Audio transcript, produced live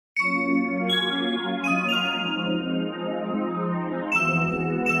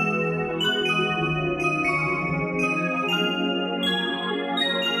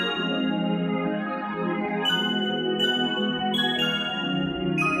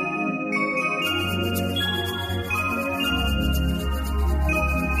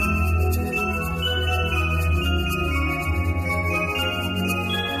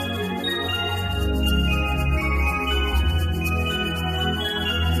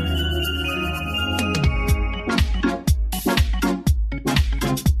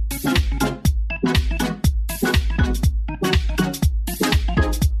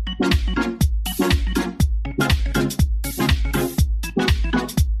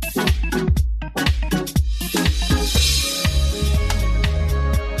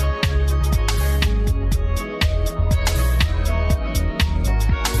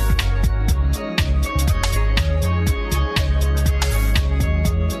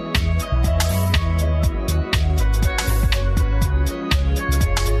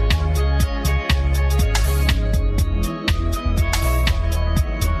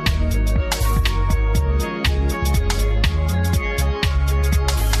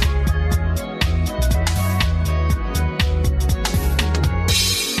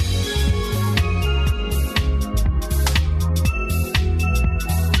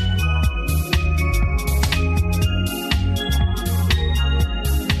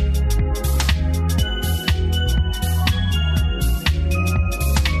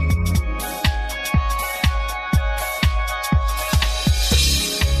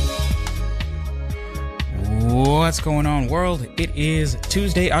going on, world? It is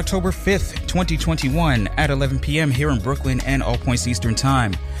Tuesday, October 5th, 2021 at 11 p.m. here in Brooklyn and all points Eastern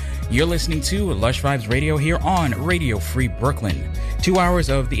Time. You're listening to Lush Vibes Radio here on Radio Free Brooklyn. 2 hours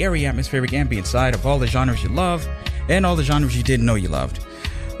of the airy atmospheric ambient side of all the genres you love and all the genres you didn't know you loved.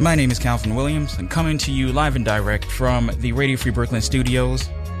 My name is Calvin Williams. I'm coming to you live and direct from the Radio Free Brooklyn studios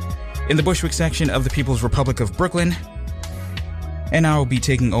in the Bushwick section of the People's Republic of Brooklyn. And I will be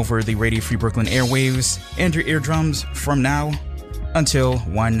taking over the Radio Free Brooklyn airwaves and your eardrums from now until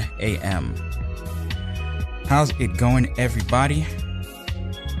 1 a.m. How's it going, everybody?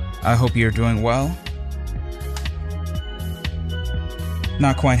 I hope you're doing well.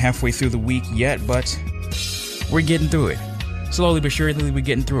 Not quite halfway through the week yet, but we're getting through it. Slowly but surely, we're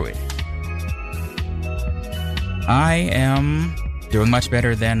getting through it. I am doing much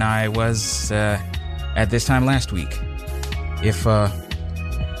better than I was at this time last week. If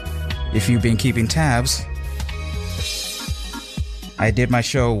you've been keeping tabs, I did my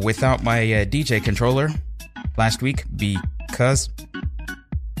show without my DJ controller last week because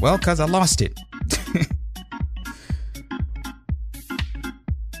I lost it.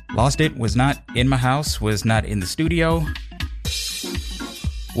 Lost it, was not in my house, was not in the studio,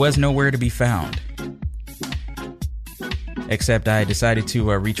 was nowhere to be found. Except I decided to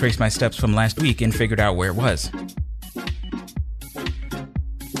retrace my steps from last week and figured out where it was.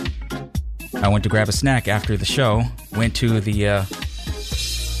 I went to grab a snack after the show, went to the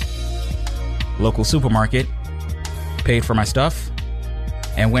local supermarket, paid for my stuff,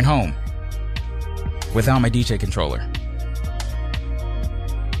 and went home without my DJ controller.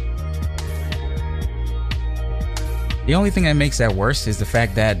 The only thing that makes that worse is the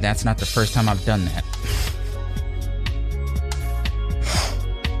fact that that's not the first time I've done that.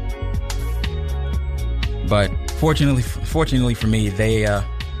 But fortunately for me, they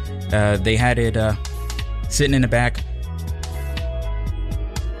had it sitting in the back,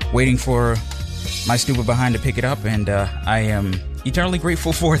 waiting for my stupid behind to pick it up, and I am eternally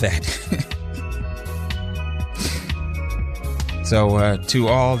grateful for that. So to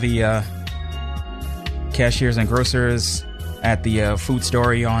all the cashiers and grocers at the food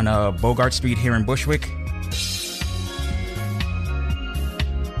store on Bogart Street here in Bushwick,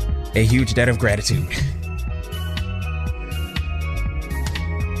 a huge debt of gratitude.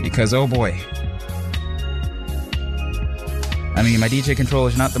 Because, oh boy. I mean, my DJ controller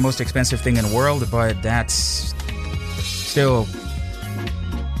is not the most expensive thing in the world, but that's still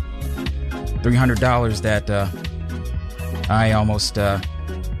 $300 that I almost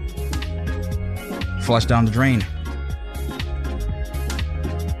flushed down the drain.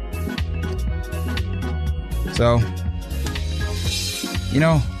 So, you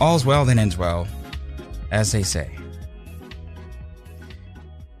know, all's well that ends well, as they say.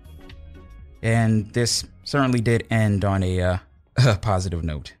 And this certainly did end on a positive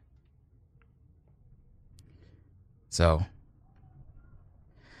note. So,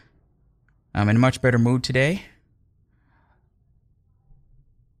 I'm in a much better mood today.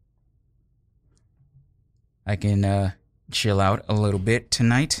 I can chill out a little bit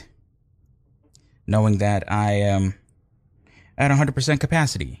tonight, knowing that I am at 100%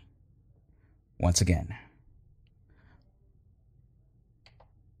 capacity once again.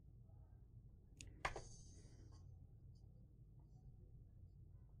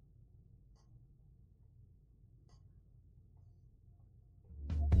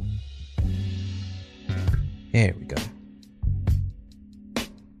 There we go.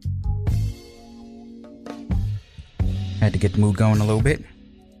 Had to get the mood going a little bit.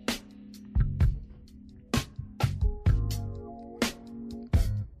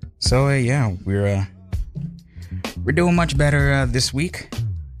 So yeah, we're doing much better this week.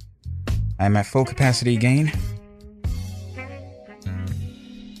 I'm at full capacity again,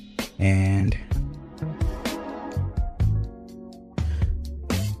 and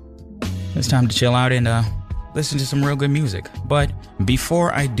it's time to chill out and listen to some real good music. But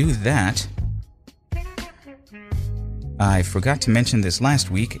before I do that, I forgot to mention this last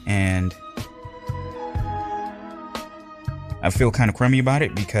week, and I feel kind of crummy about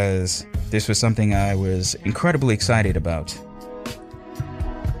it because this was something I was incredibly excited about.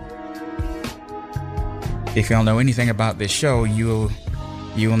 If y'all know anything about this show, you'll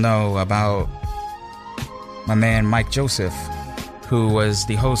know about my man Mike Joseph, who was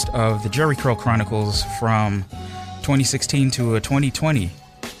the host of the Jerry Curl Chronicles from 2016 to 2020.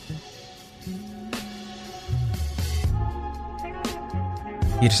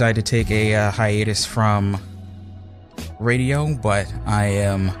 He decided to take a hiatus from radio, but I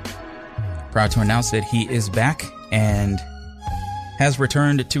am proud to announce that he is back and has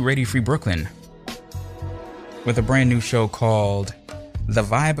returned to Radio Free Brooklyn. with a brand new show called The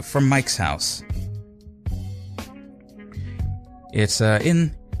Vibe from Mike's House. It's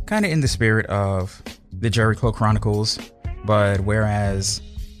in the spirit of the Jericho Chronicles, but whereas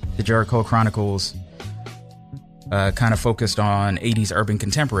the Jericho Chronicles kind of focused on 80s urban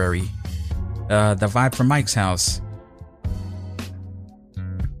contemporary, The Vibe from Mike's House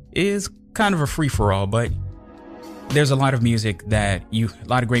is kind of a free-for-all, but there's a lot of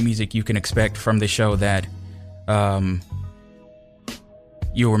great music you can expect from the show that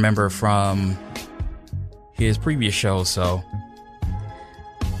you'll remember from his previous show. So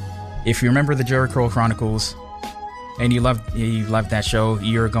if you remember the Jericho Chronicles and you loved that show,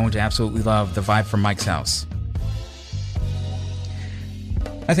 you're going to absolutely love The Vibe from Mike's House.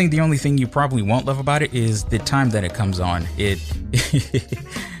 I think the only thing you probably won't love about it is the time that it comes on.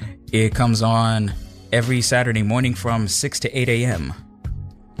 It comes on every Saturday morning from 6 to 8 a.m.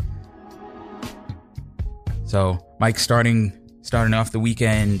 So Mike's starting off the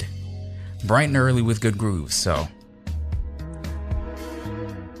weekend bright and early with good grooves. So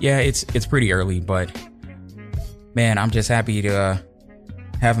yeah, it's pretty early, but man, I'm just happy to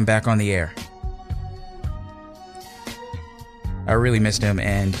have him back on the air. I really missed him,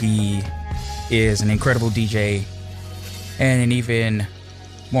 and he is an incredible DJ and an even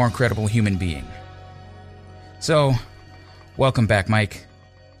more incredible human being. So, welcome back, Mike.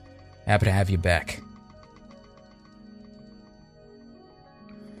 Happy to have you back.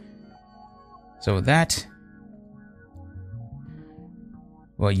 So that,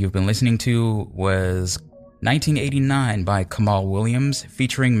 what you've been listening to was 1989 by Kamal Williams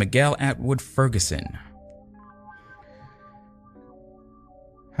featuring Miguel Atwood Ferguson.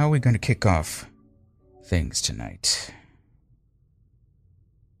 How are we going to kick off things tonight?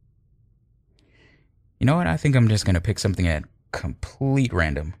 You know what? I think I'm just going to pick something at complete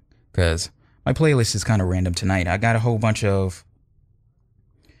random, because my playlist is kind of random tonight. I got a whole bunch of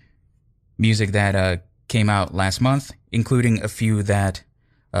music that came out last month, including a few that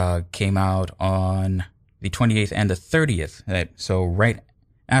came out on the 28th and the 30th. So right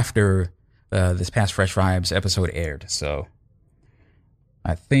after this past Fresh Vibes episode aired. So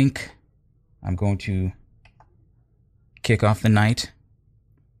I think I'm going to kick off the night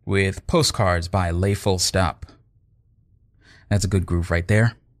with Postcards by Lay Full Stop. That's a good groove right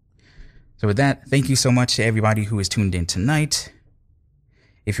there. So with that, thank you so much to everybody who is tuned in tonight.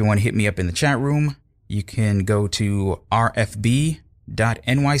 If you want to hit me up in the chat room, you can go to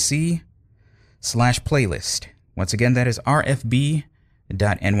rfb.nyc/playlist. Once again, that is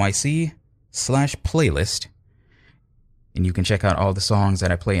rfb.nyc/playlist. And you can check out all the songs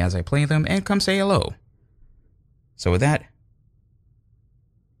that I play as I play them and come say hello. So with that,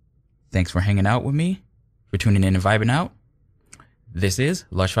 thanks for hanging out with me, for tuning in and vibing out. This is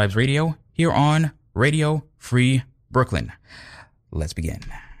Lush Vibes Radio here on Radio Free Brooklyn. Let's begin.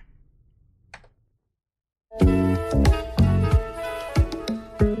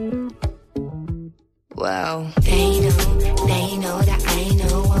 Well, they know that I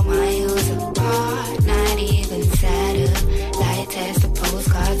know we're miles apart. Not even satellite test the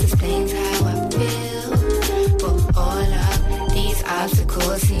postcards explains how I feel. But all of these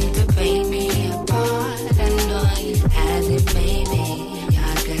obstacles seem to break me apart. I know you as it may be.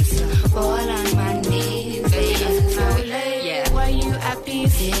 I guess I'll fall on my knees. Baby, it's so late. Yeah. Why you at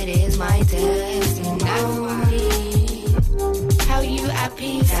peace? It is my testimony. How you at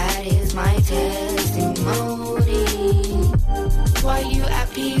peace? That is my testimony. Why you at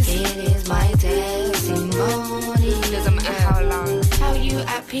peace? It is my testimony. Doesn't matter how long. How you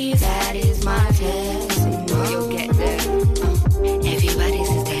at peace? That is my testimony. You'll get there. Everybody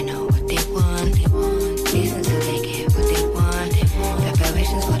says they know what they want. Listen till they get what they want.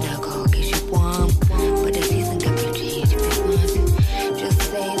 Preparations for the goal gives you warm. But the season can be changed if you want to. Just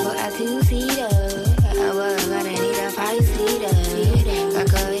say what I do see though. Well, gonna need a 5-seater. My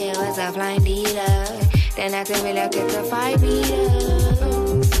career was a flying dealer. Then I tell me like it's a 5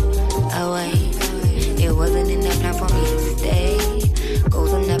 meters. Oh wait, it wasn't in the plan for me to stay.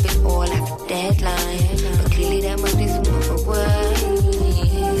 Goals and up is all after deadline. But clearly there must be some more work.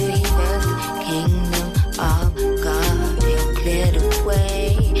 See first, kingdom of God, he'll clear the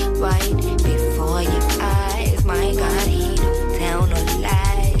way. Right before your eyes, my God, he don't tell no lies.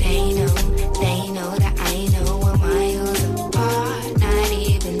 They know that I know we're miles apart. Not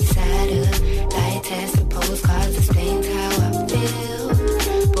even satellite test the postcards explains how I feel.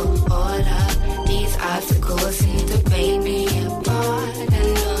 But all of these obstacles seem to break me apart.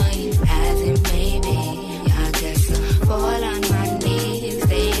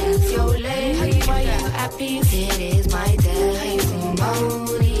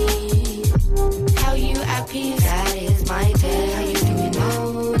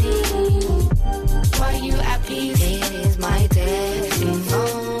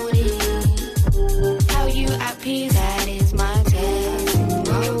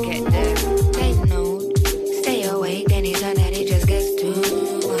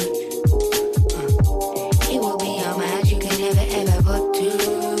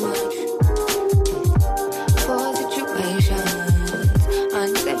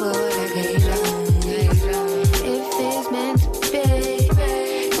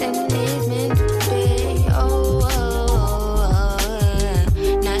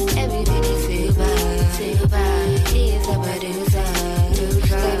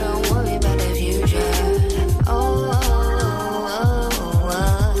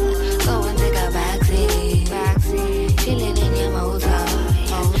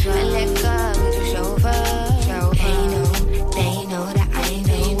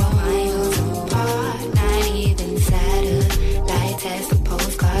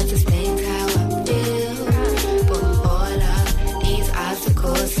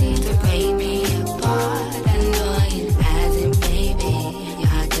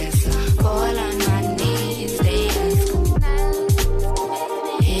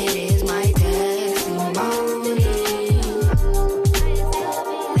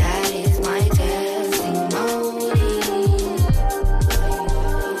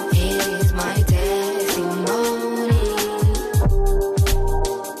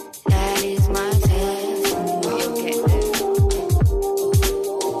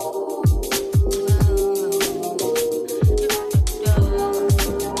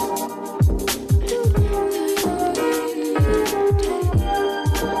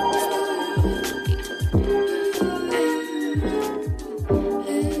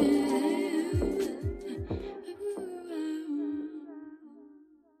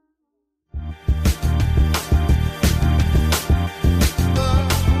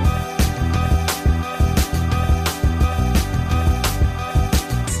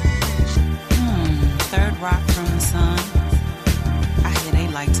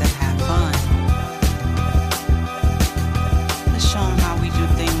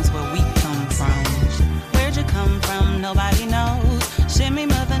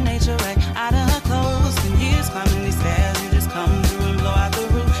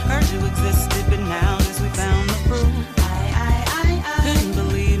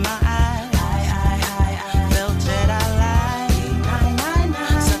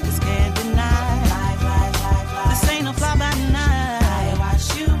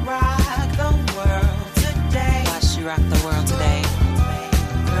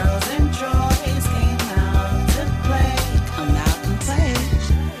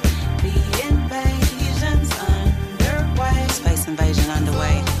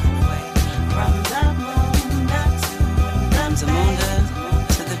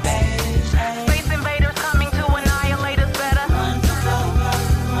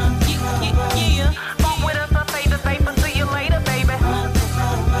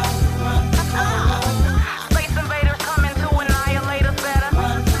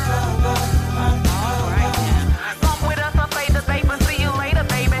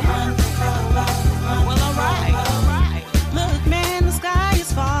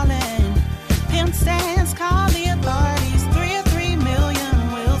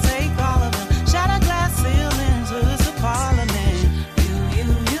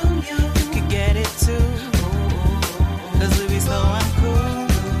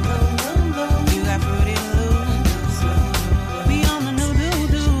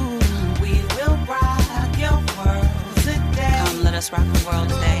 It's rock and roll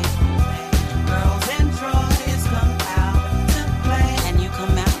today. Girls and Troys come out to play. Can you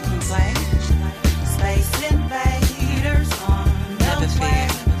come out and play? Space invaders on the way.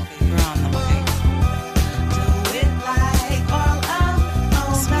 We're on the way. Do it like all of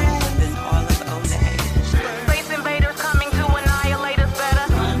Olay. Than all of Olay. Space invaders coming to annihilate us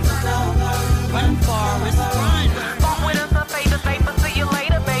better. Run for cover, run Forrest, run. Bump with us or fade to vapor. See you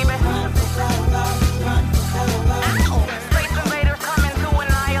later, baby. Run for cover, run for cover. Ow! Space invaders coming to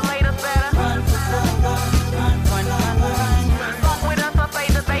annihilate us better. Run for cover, run, run, run, run. Bump with us or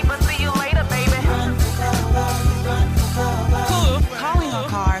fade to vapor. See you later, baby. Run for cover, run for cover. Calling our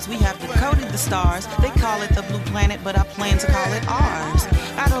cars, we have decoded the stars. They call it the blue planet, but I plan to call it ours.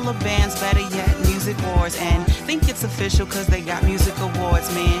 Battle of bands, better yet, music wars. And think it's official cause they got music awards,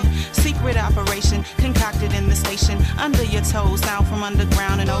 man. Secret operation, concocted in the station. Under your toes, sound from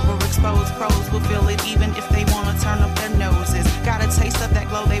underground and overexposed. Pros will feel it even if they wanna turn up their noses. Got a taste of that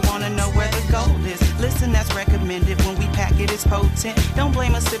glow, they wanna know where the gold is. Listen, that's recommended when we pack it, it's potent. Don't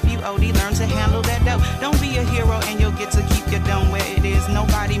blame us if you OD, learn to handle that dough. Don't be a hero and you'll get to keep your dome where it is.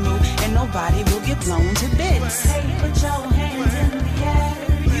 Nobody move and nobody will get blown to bits. Hey, put your hands in the air.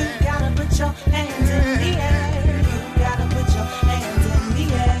 You gotta put your hands in the air. You gotta put your hands in the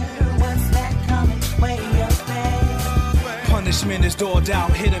air. What's that coming way up there? Punishment is doled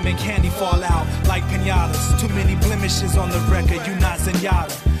out, hit 'em and candy fall out like pinatas. Too many blemishes on the record, you not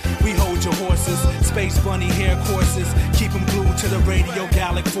Zenyatta. We hold your horses, space bunny hair courses. Keep 'em glued to the radio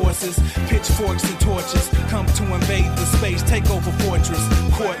gallic forces. Pitchforks and torches come to invade the space, take over fortress.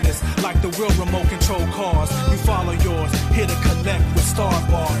 Cordless, like the real remote control cars. You follow yours, here to collect with star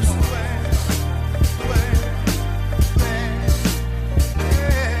bars.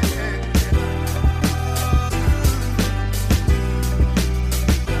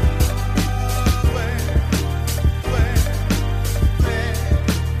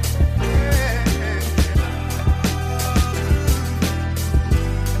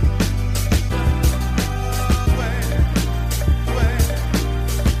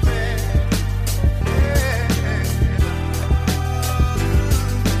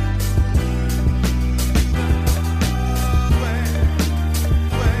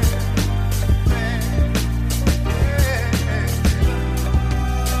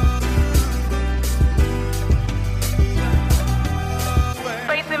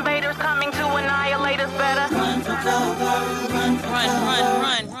 Space invaders coming to annihilate us better. Run for cover, run, run,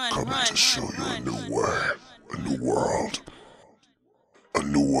 run, run, Coming to show you a new way, a new world, a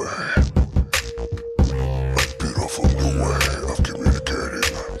new way, a beautiful new way of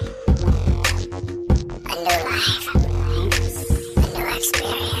communicating. A new life, a new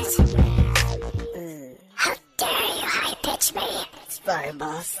experience. How dare you high pitch me? Sorry,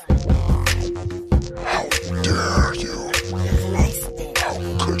 boss. How dare you? Nice thing. How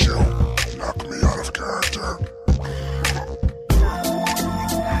could you knock me out of character?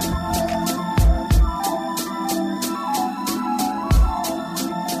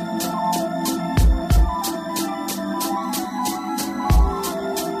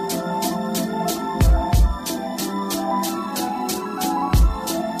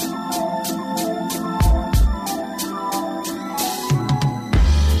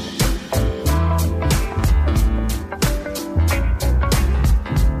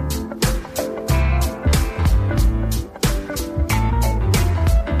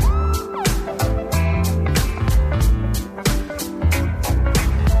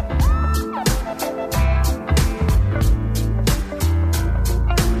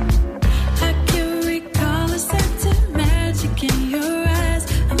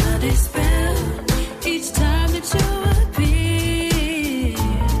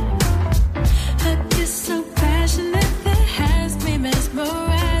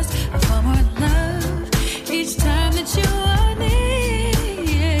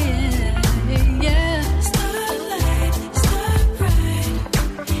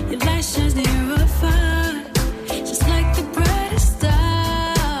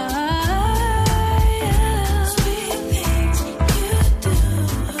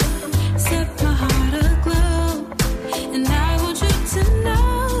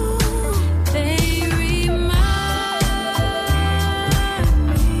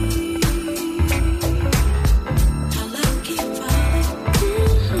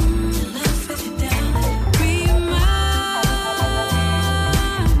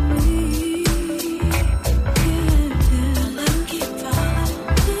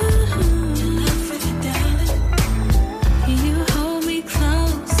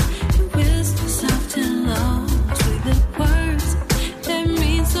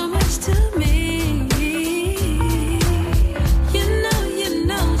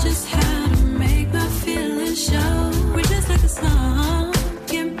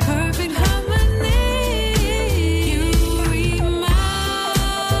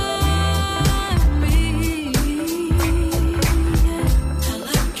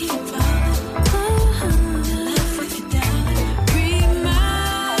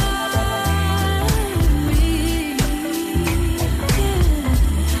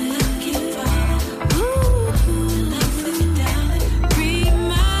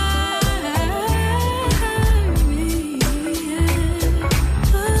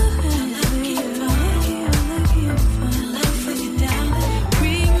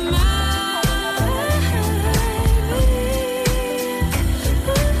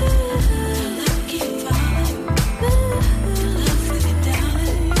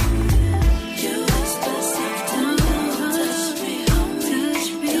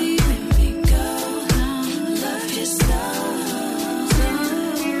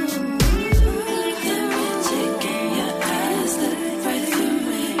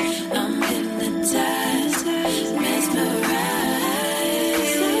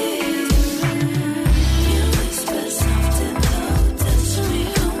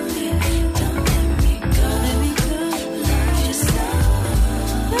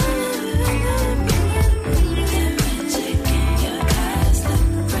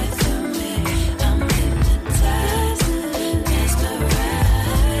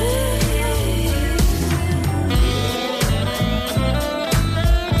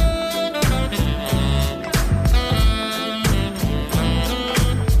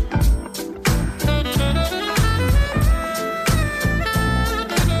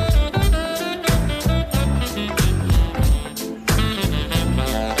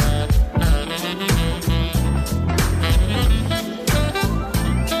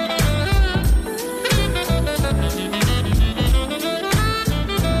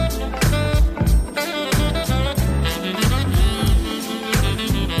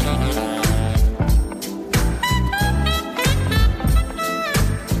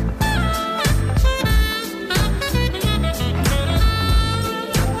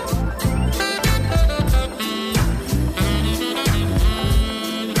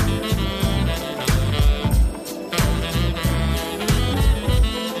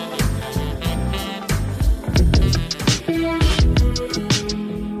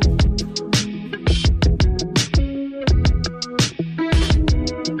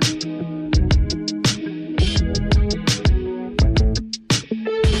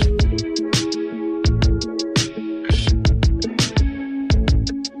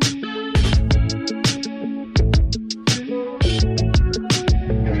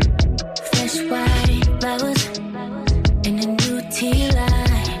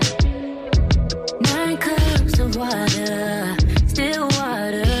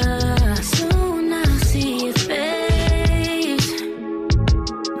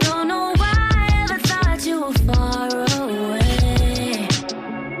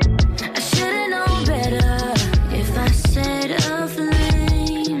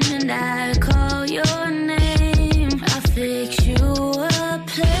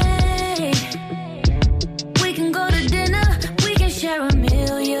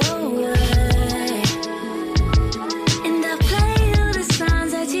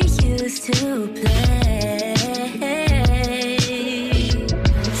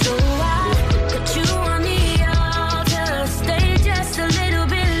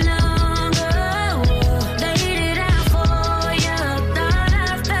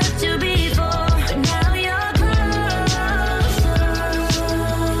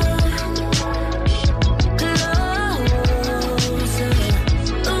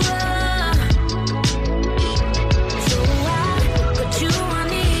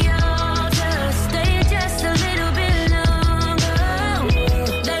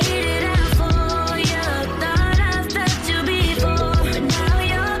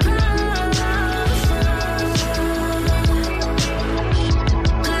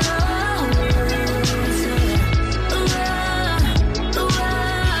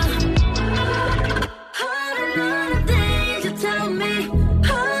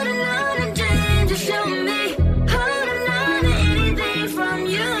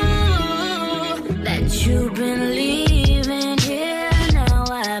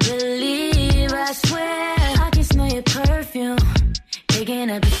 Picking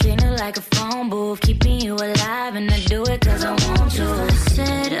up the signal like a phone booth, keeping you alive, and I do it cause I want to. I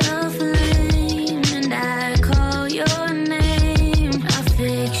set a flame and I call your name. I'll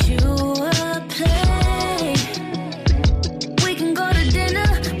fix you a play. We can go to dinner,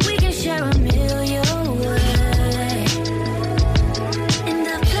 we can share a meal your way. And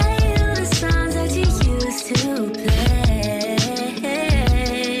I'll play you the songs that you used to play.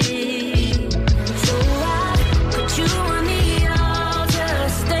 So I put you on the altar,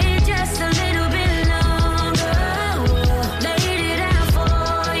 stay just a little bit longer. Laid it out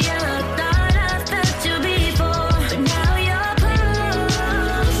for you, thought I felt you before, but now you're closer,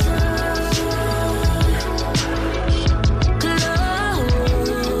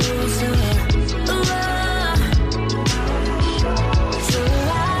 So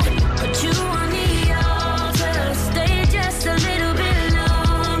I put you on the altar, stay just a little bit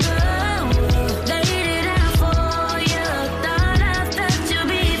longer. Laid it out for you, thought I felt you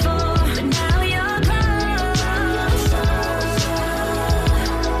before, but now you're closer,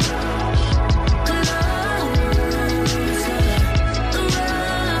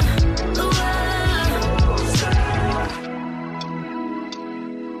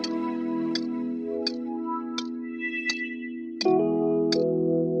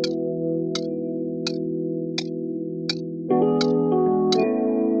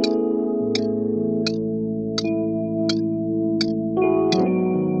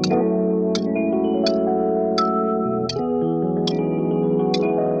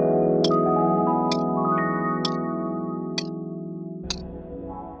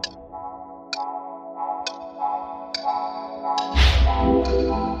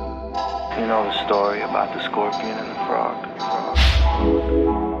 You know the story about the scorpion and the frog.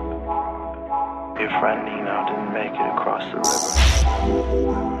 Your friend Nino didn't make it across the river.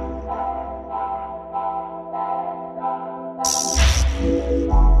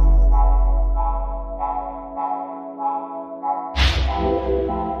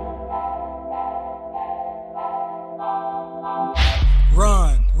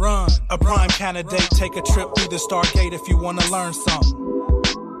 Run. A prime candidate, take a trip through the Stargate if you wanna learn something.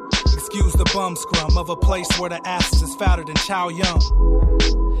 Excuse the bum scrum of a place where the asses is fatter than Chow Yum.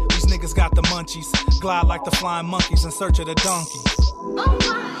 These niggas got the munchies, glide like the flying monkeys in search of the donkey.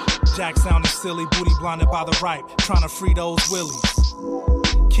 Jack sounded silly, booty blinded by the ripe, trying to free those willies.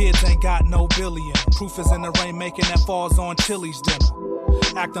 Kids ain't got no billion, proof is in the rain making that falls on Chili's dinner.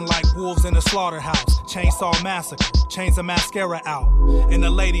 Acting like wolves in a slaughterhouse, chainsaw massacre, chains of mascara out. In the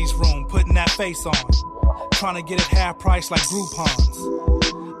ladies' room, putting that face on, trying to get it half price like Groupon's.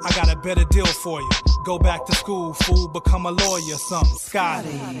 I got a better deal for you. Go back to school, fool, become a lawyer or something.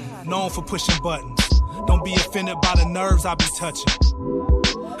 Scotty, known for pushing buttons. Don't be offended by the nerves I be touching.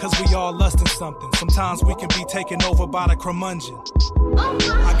 Cause we all lusting something. Sometimes we can be taken over by the curmudgeon.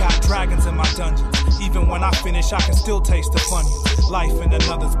 I got dragons in my dungeons. Even when I finish, I can still taste the funyuns. Life in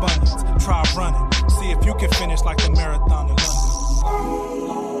another's bunions. Try running. See if you can finish like the marathon in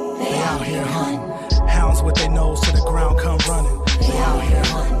London. They out here hunting. Hounds with their nose to the ground come running. They out here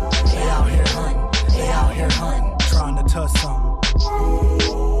hunting. They out here hunting. They out here hunting. Trying to touch something.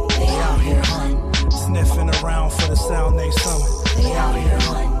 They out here hunting. Sniffing around for the sound they summon. They out here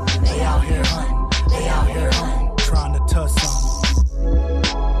hunting. They out here hunting. They out here hunting. Trying to touch something.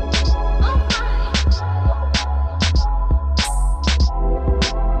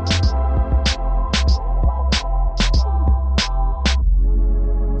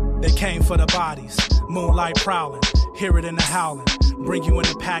 They came for the bodies, moonlight prowling, hear it in the howling. Bring you in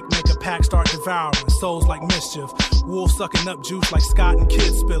the pack, make a pack, start devouring. Souls like mischief, wolves sucking up juice like Scott and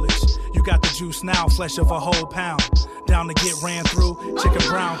kid spillage. You got the juice now, flesh of a whole pound. Down to get ran through, chicken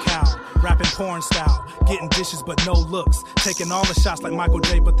brown cow. Rapping porn style, getting dishes but no looks. Taking all the shots like Michael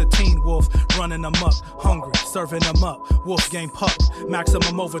J, but the teen wolf. Running them up, hungry, serving them up. Wolf game pup,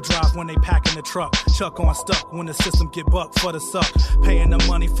 maximum overdrive when they pack in the truck. Chuck on stuck when the system get bucked for the suck. Paying the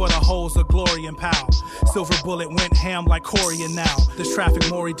money for the hoes of glory and pow. Silver bullet went ham like Corey and now. This traffic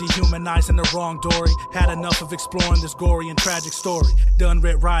Maury dehumanizing the wrong Dory. Had enough of exploring this gory and tragic story. Done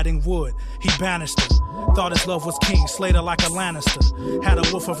Red Riding Wood, he banished her. Thought his love was king, slayed her like a Lannister. Had a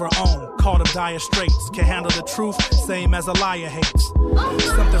wolf of her own, caught him dire straits. Can handle the truth, same as a liar hates.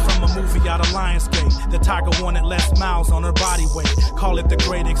 Something from a movie out of Lionsgate. The tiger wanted less miles on her body weight. Call it the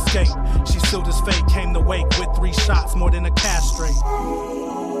great escape. She sealed his fate, came to wake with 3 shots, more than a castrate.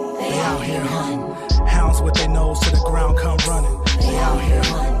 They out here hunting. Hounds with their nose to the ground come running. They out here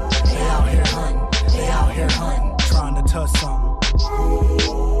hunting. They out here hunting. They out here hunting. Trying to touch something.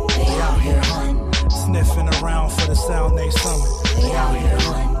 They out here hunting. Sniffing around for the sound they summon. They out here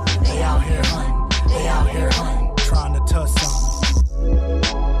hunting. They out here hunting. They out here hunting. Trying to touch something.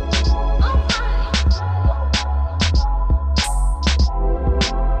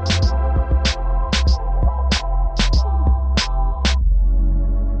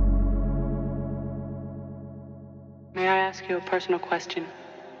 personal question?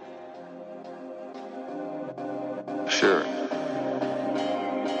 Sure.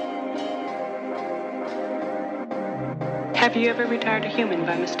 Have you ever retired a human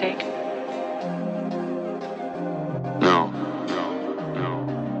by mistake? No.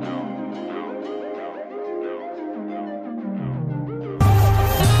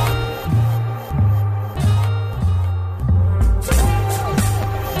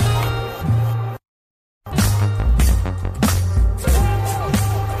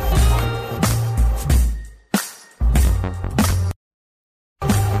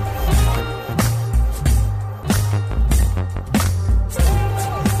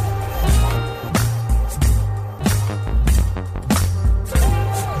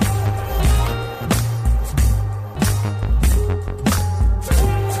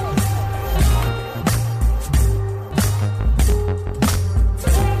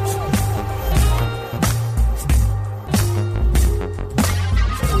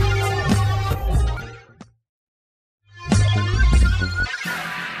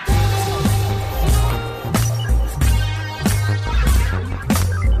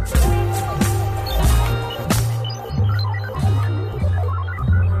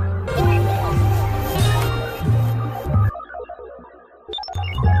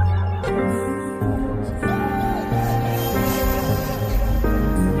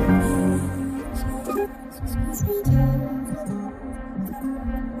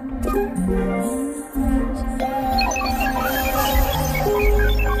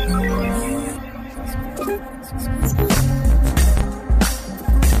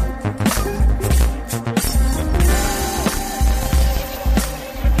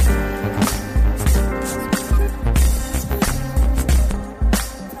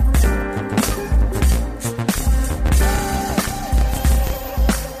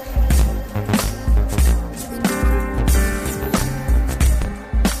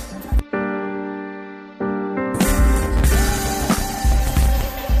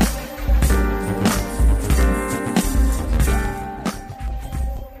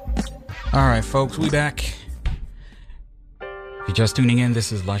 Alright folks, we back. If you're just tuning in,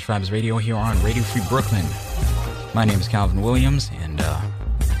 this is Lush Vibes Radio here on Radio Free Brooklyn. My name is Calvin Williams, and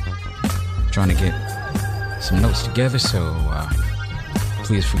trying to get some notes together, so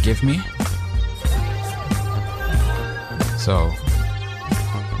please forgive me. So,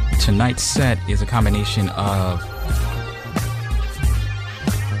 tonight's set is a combination of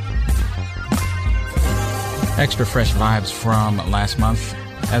extra fresh vibes from last month,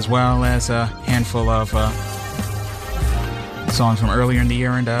 as well as a handful of songs from earlier in the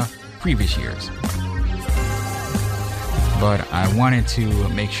year and previous years. But I wanted to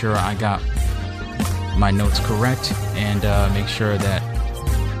make sure I got my notes correct and make sure that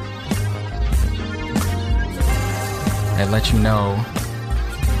I let you know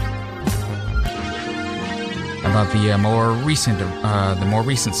about the more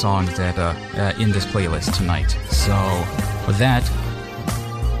recent songs that in this playlist tonight. So with that,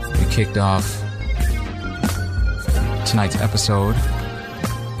 we kicked off tonight's episode.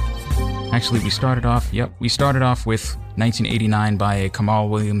 Actually, we started off with 1989 by Kamal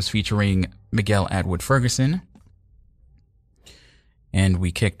Williams featuring Miguel Atwood Ferguson. And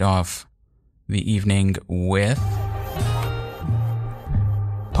we kicked off the evening with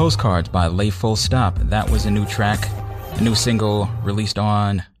Postcards by Lay Full Stop. That was a new track, a new single released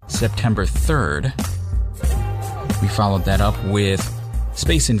on September 3rd. We followed that up with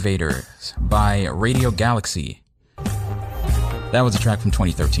Space Invaders by Radio Galaxy. That was a track from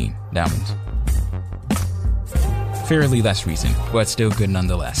 2013. That one's fairly less recent, but still good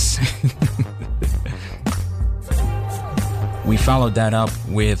nonetheless. We followed that up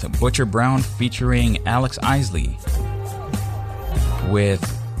with Butcher Brown featuring Alex Isley with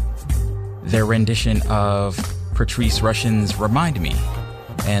their rendition of Patrice Rushen's Remind Me.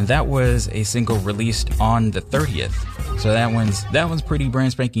 And that was a single released on the 30th. So that one's pretty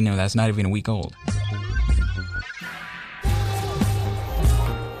brand spanking new. That's not even a week old.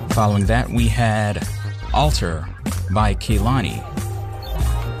 Following that, we had Alter by Kehlani.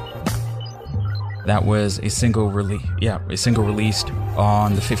 That was a single released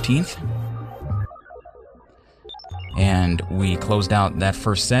on the 15th. And we closed out that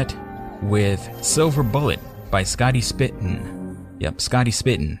first set with Silver Bullet by Scotty Spittin. Yep, Scotty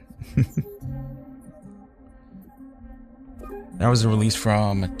Spittin. That was a release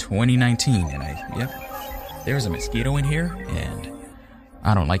from 2019, and there's a mosquito in here, and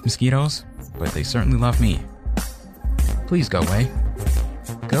I don't like mosquitoes, but they certainly love me. Please go away.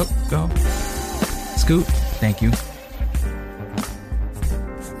 Go. Scoot. Thank you.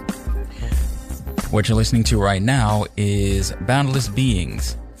 What you're listening to right now is Boundless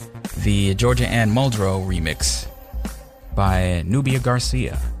Beings, the Georgia Ann Muldrow remix by Nubia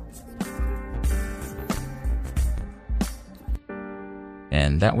Garcia.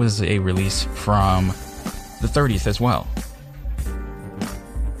 And that was a release from the 30th as well.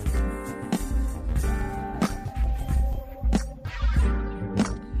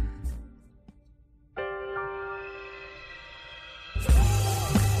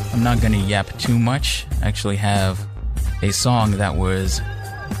 I'm not going to yap too much. I actually have a song that was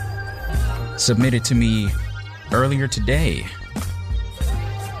submitted to me earlier today.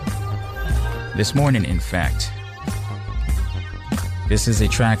 This morning, in fact. This is a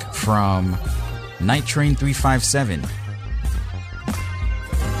track from Night Train 357.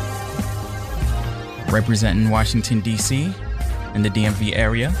 Representing Washington, D.C. and the DMV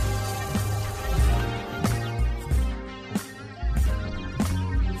area.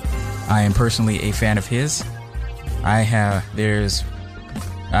 I am personally a fan of his. I've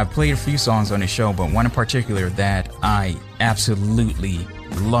played a few songs on his show, but one in particular that I absolutely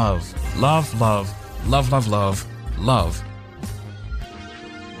love,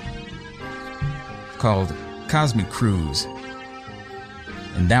 called Cosmic Cruise.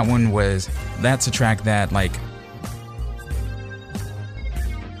 And that's a track that like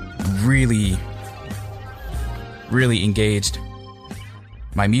really engaged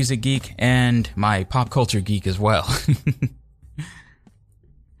my music geek and my pop culture geek as well.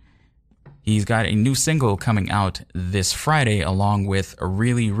 He's got a new single coming out this Friday along with a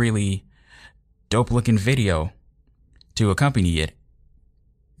really dope looking video to accompany it.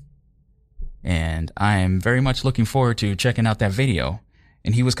 And I am very much looking forward to checking out that video.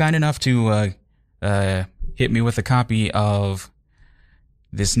 And he was kind enough to hit me with a copy of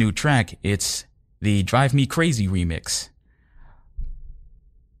this new track. It's the Drive Me Crazy remix.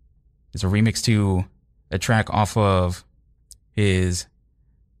 It's a remix to a track off of his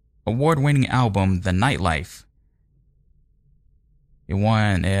award-winning album, The Nightlife. It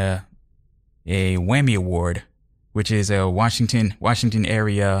won a Whammy Award, which is a Washington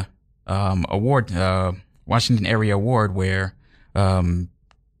area award, Washington area award where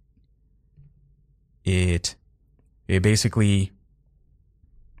it basically,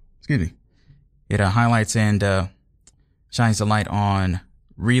 it highlights and shines the light on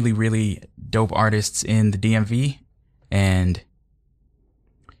really dope artists in the DMV, and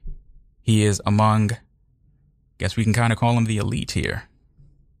he is among, guess we can kind of call him the elite here.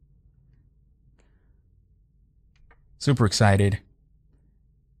 Super excited.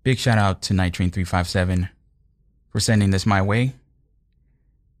 Big shout out to Night Train 357 for sending this my way.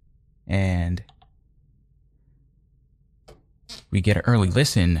 And we get an early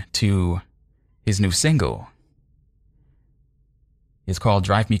listen to his new single. It's called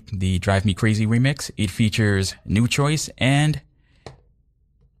Drive Me Crazy remix. It features New Choice and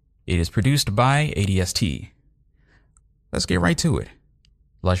it is produced by ADST. Let's get right to it.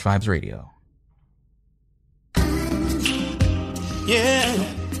 Lush Vibes Radio. Yeah.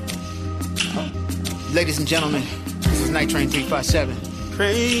 Ladies and gentlemen, this is Night Train 357.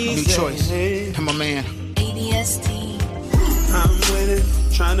 Crazy. New Choice. And my man. ADST. I'm with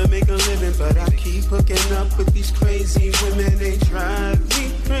it, trying to make a living, but I keep hooking up with these crazy women. They drive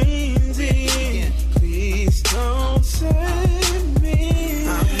me crazy. Please don't save me.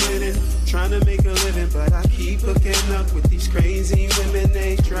 I'm with it, trying to make a living, but I keep hooking up with these crazy women.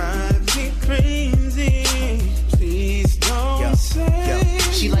 They drive me crazy. Please don't save me.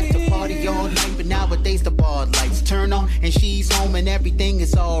 She likes to party all night, but nowadays the bar lights turn on and she's home and everything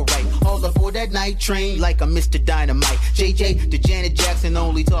is alright. All aboard that night train like a Mr. Dynamite. JJ to Janet Jackson,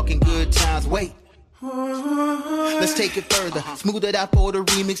 only talking good times. Wait. Let's take it further. Smooth it out for the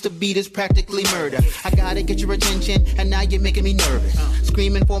remix. The beat is practically murder. I gotta get your attention, and now you're making me nervous.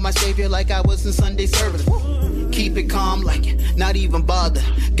 Screaming for my savior like I was in Sunday service. Keep it calm, like it, not even bother.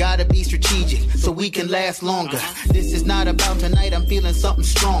 Gotta be strategic so we can last longer. This is not about tonight, I'm feeling something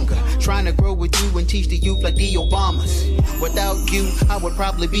stronger. Trying to grow with you and teach the youth like the Obamas. Without you, I would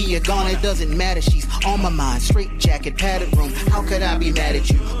probably be a goner. It doesn't matter, she's on my mind. Straight jacket, padded room. How could I be mad at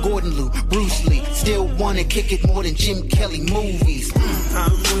you? Gordon Liu, Bruce Lee. Still wanna kick it more than Jim Kelly movies.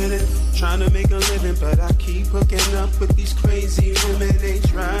 I'm with it, trying to make a living, but I keep hooking up with these crazy women. They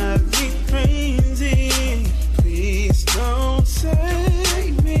drive me crazy. Please don't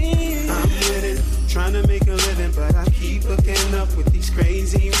save me. I'm with it, trying to make a living, but I keep hooking up with these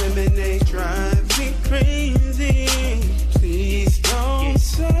crazy women. They drive me crazy. Please don't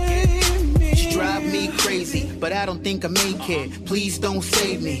save me. She drive me crazy, but I don't think I make it. Please don't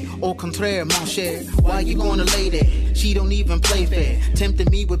save me. Au contraire, mon cher, why you gonna lay there? she don't even play fair. Tempting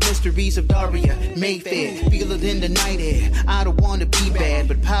me with mysteries of Daria Mayfair. Feel it in the night air. I don't wanna be bad,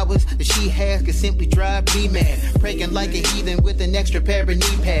 but powers that she has can simply drive me mad. Pregnant like a heathen with an extra pair of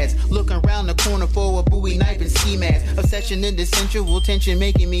knee pads. Looking around the corner for a Bowie knife and ski mask. Obsession in the sensual tension,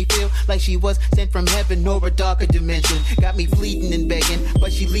 making me feel like she was sent from heaven or a darker dimension. Got me pleading and begging,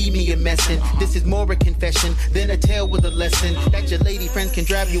 but she leave me a messin'. This is more a confession than a tale with a lesson. That your lady friends can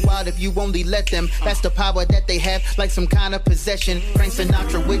drive you out if you only let them. That's the power that they have, like some kind of possession. Frank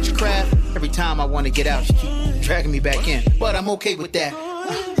Sinatra witchcraft. Every time I want to get out, she keep dragging me back in. But I'm okay with that.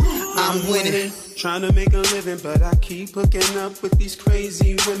 I'm winning. Trying to make a living, but I keep hooking up with these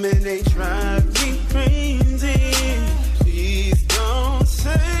crazy women. They drive me crazy. Please don't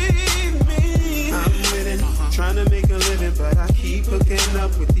save me. I'm winning. Trying to make a living, but I keep hooking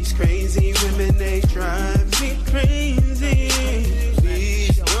up with these crazy women. They drive me crazy.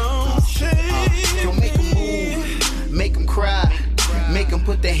 Please don't save me. Don't make them move, make them cry. Make them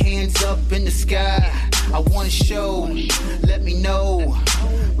put their hands up in the sky. I want to show, let me know.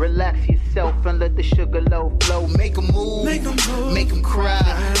 Relax yourself and let the sugar low flow. Make them move, make them cry.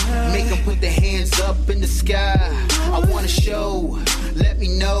 Make them put their hands up in the sky. I want to show, let me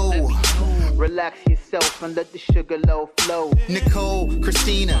know. Relax yourself and let the sugar low flow. Nicole,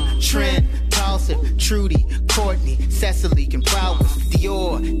 Christina, Trent, Paulson, Trudy, Courtney, Cecily, and Prowess,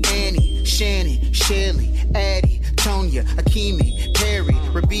 Dior, Annie, Shannon, Shirley, Addie, Tonya, Akimi, Perry,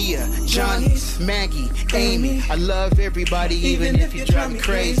 Rabia, Johnny, Maggie, Amy. I love everybody, even if you drive me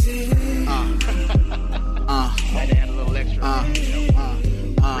crazy. Had to add a little extra.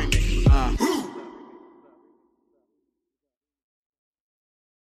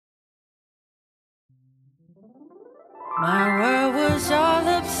 My world was all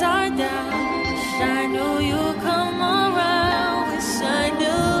upside down. Wish I knew you'd come around. Wish I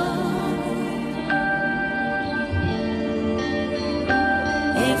knew.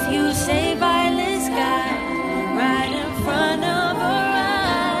 If you say violet sky right in front of her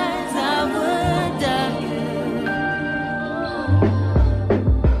eyes, I would doubt you.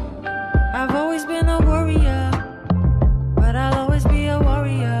 I've always been a warrior, but I'll always be a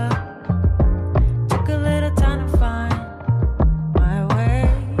warrior. Took a little time to find my way.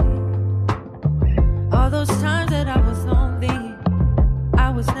 All those times that I was lonely, I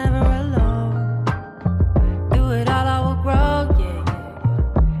was never alone. Through it all I will grow, yeah.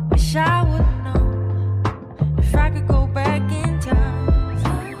 Wish I would've known. If I could go back in time,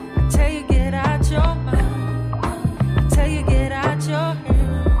 I'd tell you get out your mind, I'd tell you get out your head.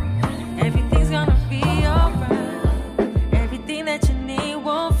 Everything's gonna be alright. Everything that you need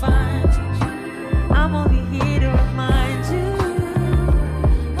won't find you. I'm only here to remind you.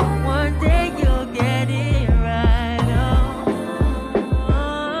 One day you'll get it right.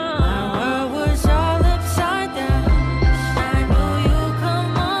 My world was all upside down. Wish I knew you'd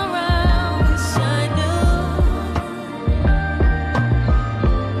come around. Wish I knew.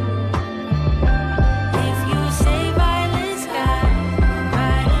 If you say violet sky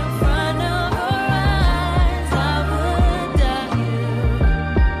right in front of her eyes, I would doubt you.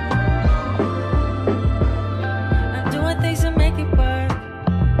 I'm doing things to make it work,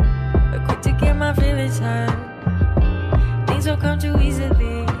 but quick to get my feelings hurt. Things don't come too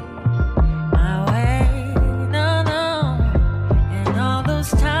easily my way, no, no. And all those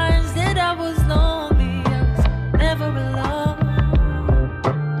times that I was lonely, I was never alone.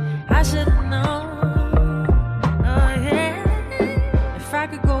 I should've known, oh yeah. If I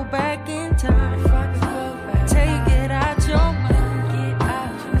could go back in time, I'd tell you get out your mind,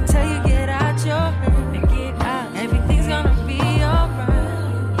 I'd tell you get out your head and get out. Everything's gonna be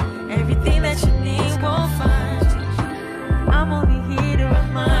alright. Everything that you need won't find you. I'm only here to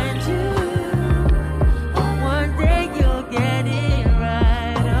remind you. One day you'll get it right.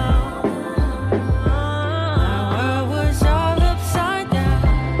 My world was all upside down.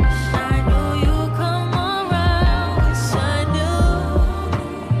 Wish I knew you'd come around. Wish I knew.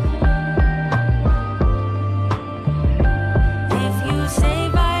 If you say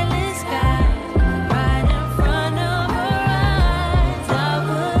violet sky right in front of her eyes, I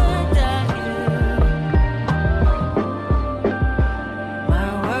would doubt you. My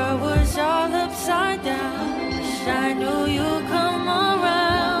world was all upside down. Wish I knew you'd come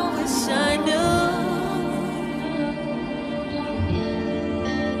around. Wish I knew.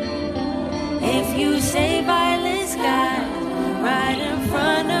 If you say violet sky right in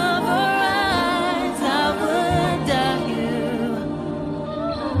front of her eyes, I would doubt you.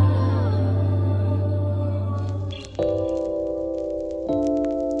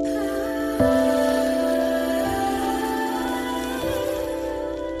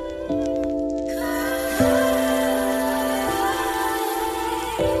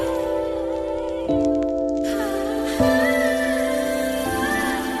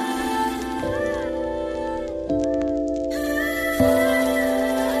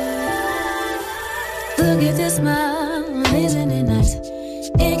 With your smile, isn't it nice?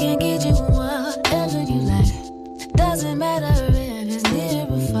 It can get you whatever you like. Doesn't matter if it's near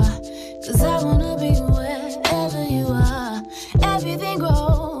or far, 'cause I wanna be wherever you are. Everything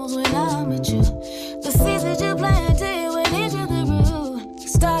grows when I'm with you. The seeds that you planted went into the root,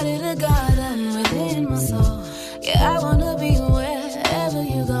 started a garden within my soul. Yeah, I wanna be wherever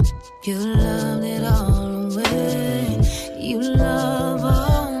you go. You loved it all away. You love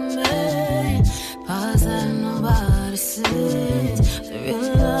all me. Parts that nobody sees. The real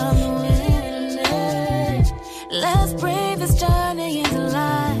love within. Let's breathe this journey into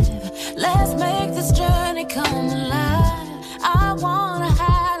life. Let's make this journey come alive. I wanna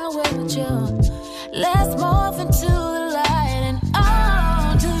hide away with you. Let's morph into the light. And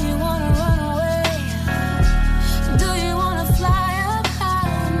oh, do you wanna run away? Do you wanna fly up high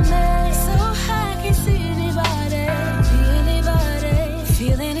with me? So high I can't see anybody.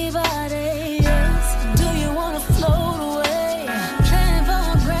 Feel anybody? Yes. Do you wanna float away? Planning for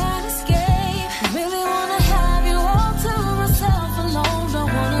a grand escape. Really wanna have you all to myself alone.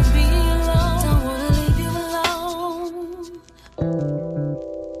 Don't wanna be alone. Don't wanna leave you alone.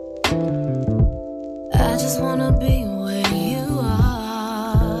 I just wanna be where you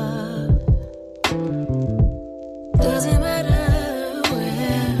are. Doesn't matter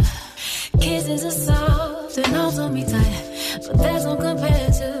where. Kisses are soft and hold on me tight, but that's no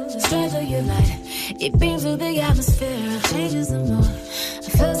compared to the strength of your light. It beams through the atmosphere, changes the mood. I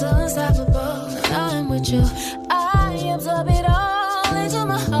feel so unstoppable when I'm with you. I absorb it all into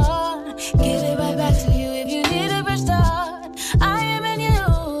my heart. Give it right back to you if you need a fresh start. I am in you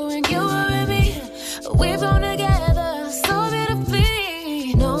and you are in me. We've grown together so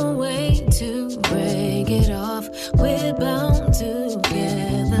beautifully. No way to break it off. We're bound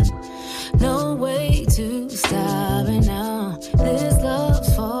together. No way to stop it now. This love's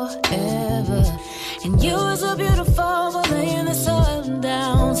forever. And you are so beautiful for laying the soil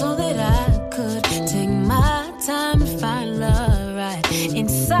down so that I could take my time to find love right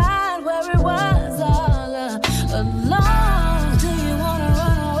inside where it was all alone. Do you wanna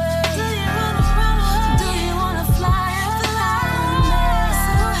run away? Do you wanna run away? Do you wanna fly up high?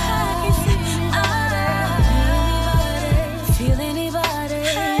 So high I can see anybody. Feel anybody?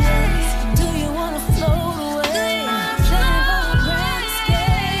 Do you wanna float away? Planning for a grand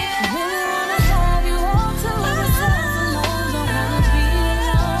escape. Really wanna have you all to myself alone. Don't wanna be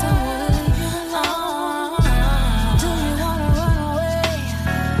alone. Don't wanna leave you alone. Do you wanna run away?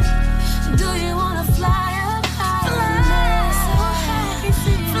 Do you wanna fly up high? So high I can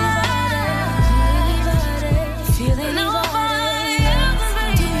see anybody. Feel anybody?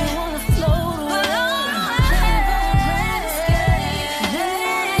 Do you wanna float away? Planning for a grand escape. Really wanna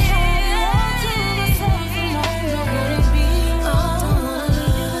have you all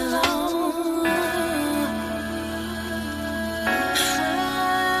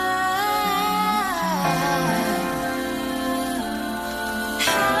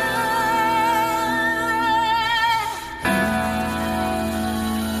myself alone. Don't wanna be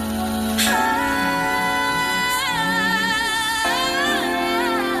alone. Don't wanna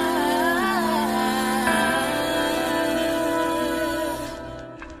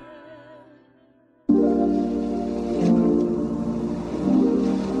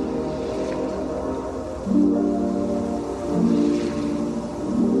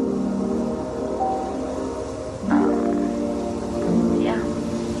Yeah.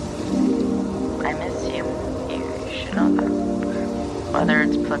 I miss you. You should know that. Whether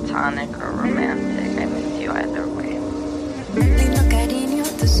it's platonic or romantic, I miss you either way. Lindo cariño,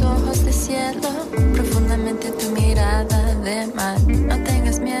 tus ojos de cielo, profundamente tu mirada de mar. No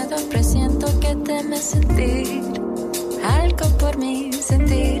tengas miedo, presiento que temes sentir algo por mí,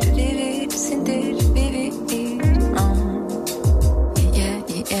 sentir, vivir, vivir. Oh. Yeah,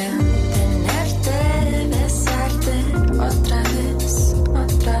 yeah. Tenerte, besarte otra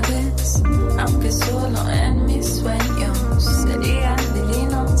vez, aunque solo en mis sueños. Sería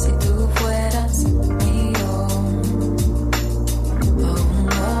divino si tú fueras mío.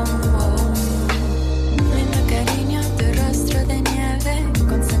 Lindo cariño, tu rostro de nieve,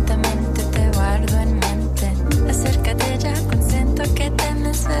 constantemente te guardo en mente. Acércate ya, consento que te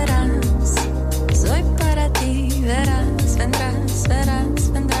me serás.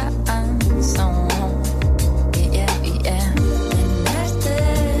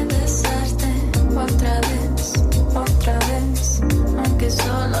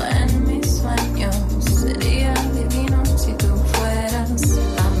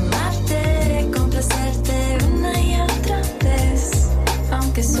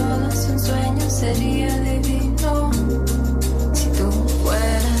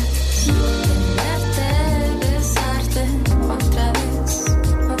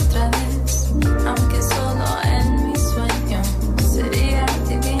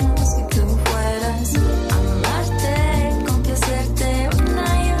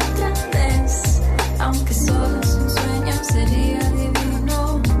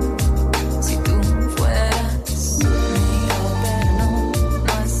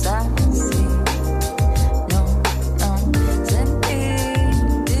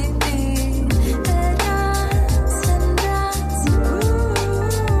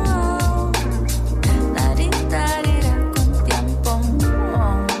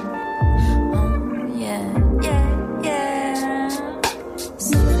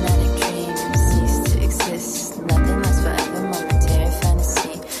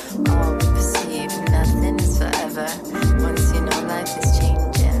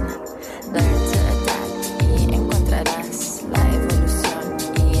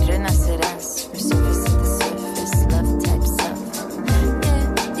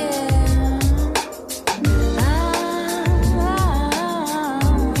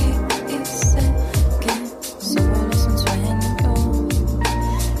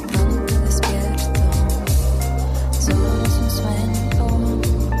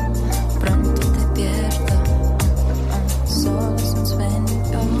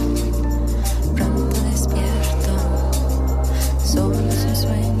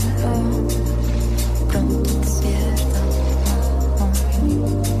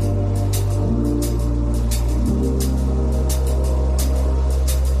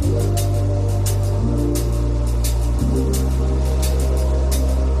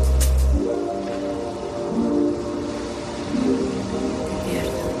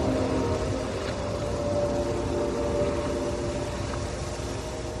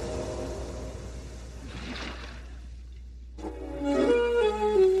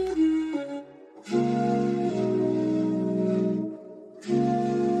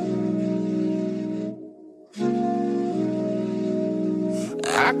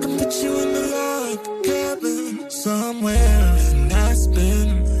 I can put you in the log cabin somewhere in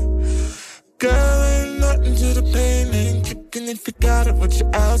Aspen. Girl, ain't nothing to the pain, ain't kicking if you got it, what you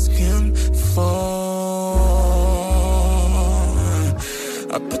asking for.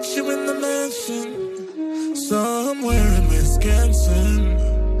 I put you in the mansion somewhere in Wisconsin.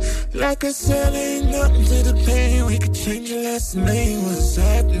 Like I said, ain't nothing to the pain, we could change your last name, what's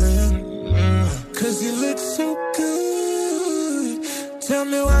happening? Cause you look so good, tell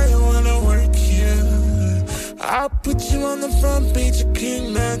me why you wanna work here. I'll put you on the front page of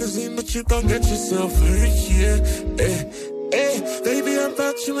King Magazine, but you gon' get yourself hurt here. Baby, I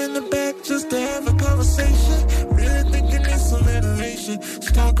brought you in the back just to have a conversation. Really thinking it's some ventilation.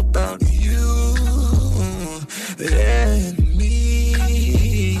 Let's talk about you and me.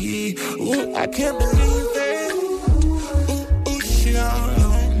 Ooh, I can't believe it. Ooh, she all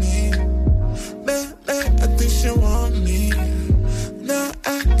on me. Man, I think she want me. Now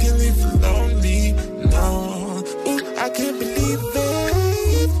I can't leave her lonely. No. I can't believe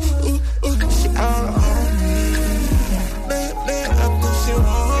it. Ooh, she all on me. Man, I think she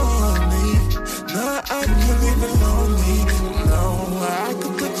want me. No, I can't leave it lonely. No, I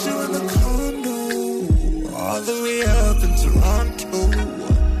could put you in the condo all the way up in Toronto.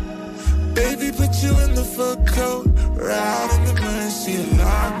 Baby, put you in the fur coat, right in the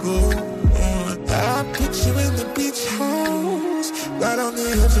Murcielago. I put you in the beach house, right on the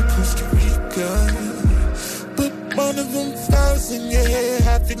edge of Costa Rica. One of them flowers in your hair,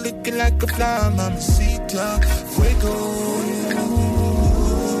 have you looking like a flower, mamacita. Fuego.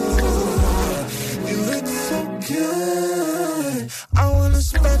 You look so good, I wanna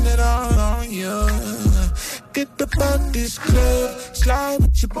spend it all on you. Get about this club, slide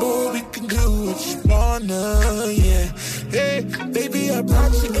with your boy, we can do what you wanna, yeah. Hey, baby, I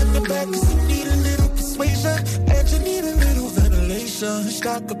brought you in the back cause you need a little persuasion, and you need a little ventilation. Let's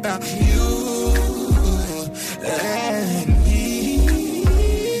talk about you and me.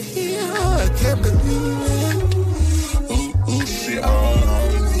 I can't believe it. Ooh, she all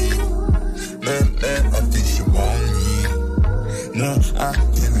on me. Man, I think she want me. No, I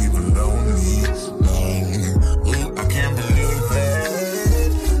can't leave her lonely. No, ooh, I can't believe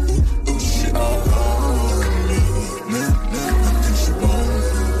it. Ooh, she all on me. Man, I think she want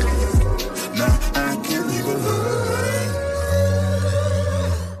me. No, I can't leave her lonely.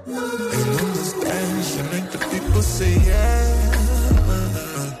 Ain't understand, she make the people say yeah,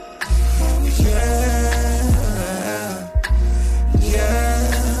 yeah, yeah.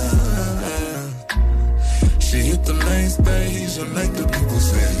 She hit the main stage and make the people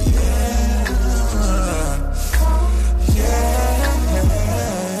say yeah, yeah,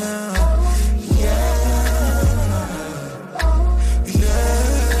 yeah, yeah.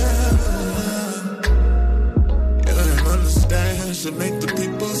 You don't understand, she make the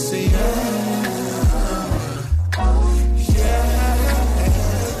people say yeah.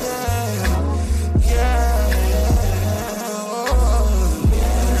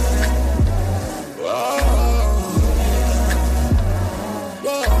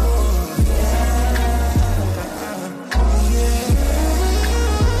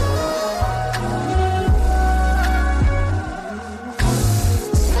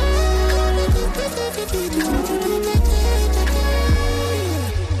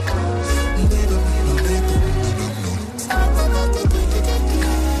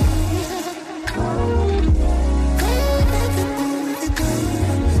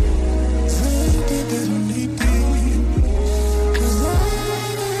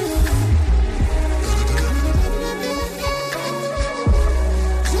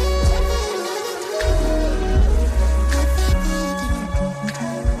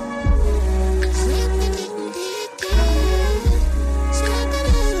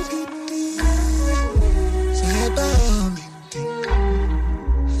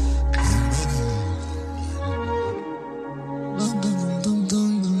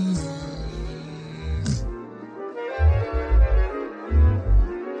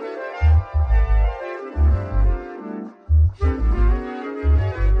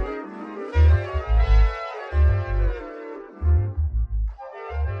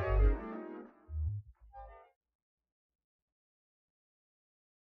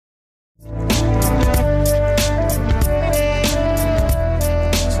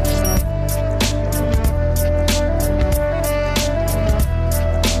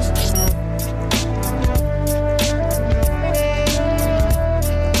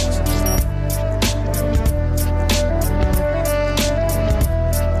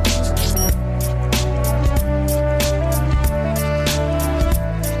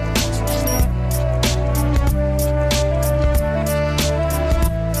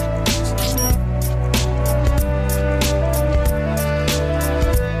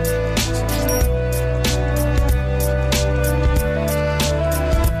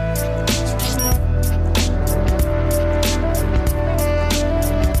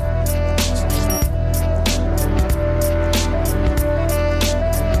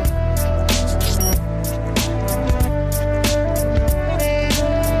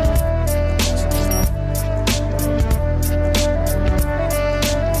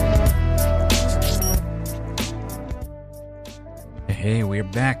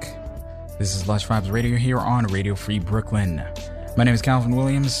 we're back. This is Lush Vibes Radio here on Radio Free Brooklyn. My name is Calvin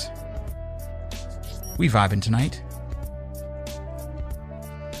Williams. We vibing tonight.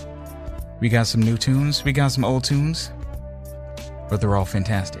 We got some new tunes, we got some old tunes, but they're all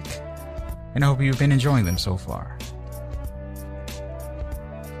fantastic. And I hope you've been enjoying them so far.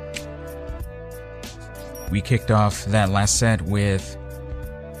 We kicked off that last set with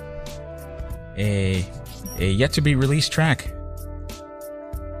a yet to be released track.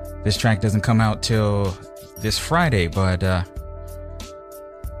 This track doesn't come out till this Friday, but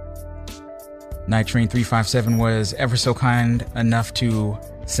Night Train 357 was ever so kind enough to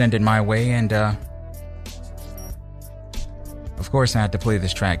send it my way, and of course I had to play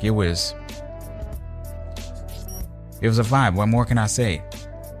this track. It was a vibe. What more can I say?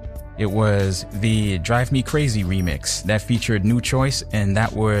 It was the Drive Me Crazy remix that featured New Choice, and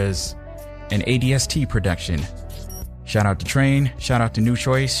that was an ADST production. Shout out to Train, shout out to New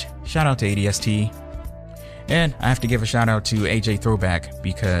Choice, shout out to ADST. And I have to give a shout out to AJ Throwback,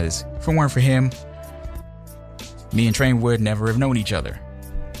 because if it weren't for him, me and Train would never have known each other.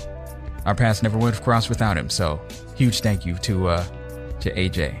 Our paths never would have crossed without him, so huge thank you to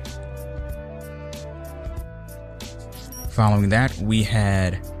AJ. Following that, we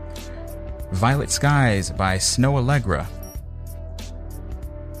had Violet Skies by Snow Allegra.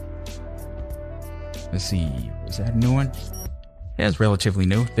 Let's see, was that a new one? Yeah, it's relatively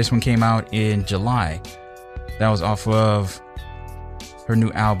new. This one came out in July. That was off of her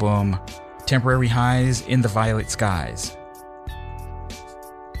new album, Temporary Highs in the Violet Skies.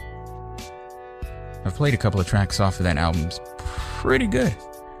 I've played a couple of tracks off of that album. It's pretty good.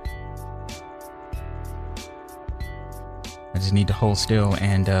 I just need to hold still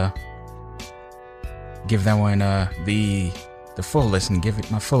and give that one the full listen, give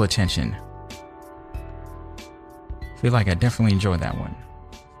it my full attention. Feel like I definitely enjoyed that one.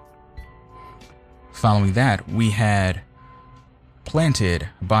 Following that, we had Planted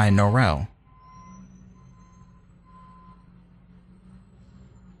by Norel.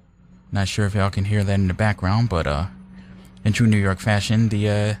 Not sure if y'all can hear that in the background, but in true New York fashion,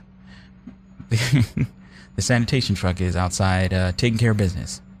 the sanitation truck is outside taking care of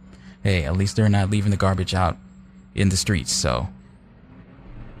business. Hey, at least they're not leaving the garbage out in the streets, so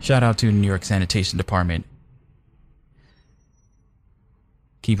shout out to the New York Sanitation Department.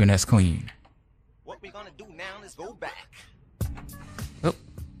 Keeping us clean. What we gonna do now is go back. Oh,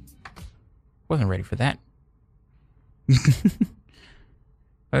 wasn't ready for that.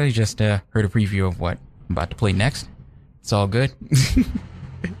 I just heard a preview of what I'm about to play next. It's all good.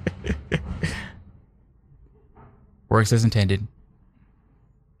 Works as intended.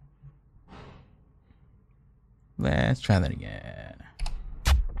 Let's try that again.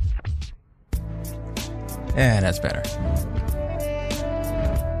 Yeah, that's better.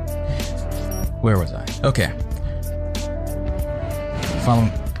 Where was I? Okay.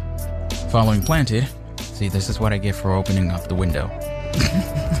 Following Planted. See, this is what I get for opening up the window.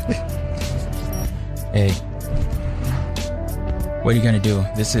 Hey, what are you gonna do?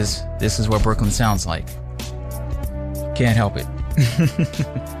 This is what Brooklyn sounds like. Can't help it.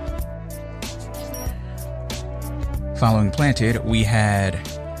 Following Planted, we had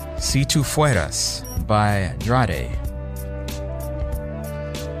Si Tu Fueras by Drade.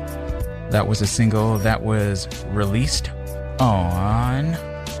 That was a single that was released on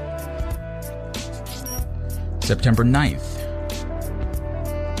September 9th.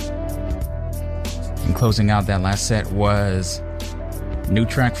 And closing out that last set was a new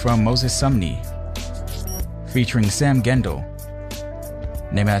track from Moses Sumney featuring Sam Gendel.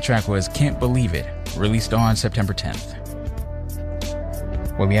 The name of that track was Can't Believe It, released on September 10th.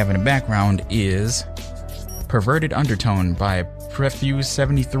 What we have in the background is Perverted Undertone by Prefuse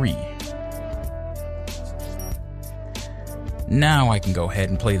 73. Now I can go ahead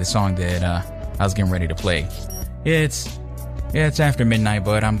and play the song that I was getting ready to play. It's after midnight,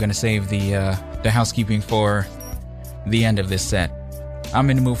 but I'm gonna save the housekeeping for the end of this set. I'm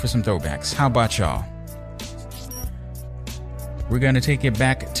in the mood for some throwbacks. How about y'all? We're gonna take it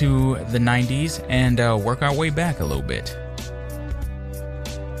back to the 90s and work our way back a little bit.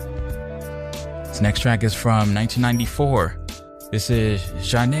 This next track is from 1994. This is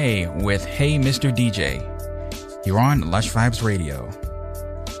Janae with Hey Mr. DJ. You're on Lush Vibes Radio.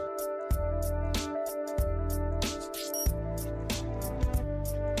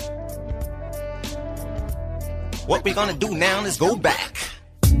 What we gonna do now is go back.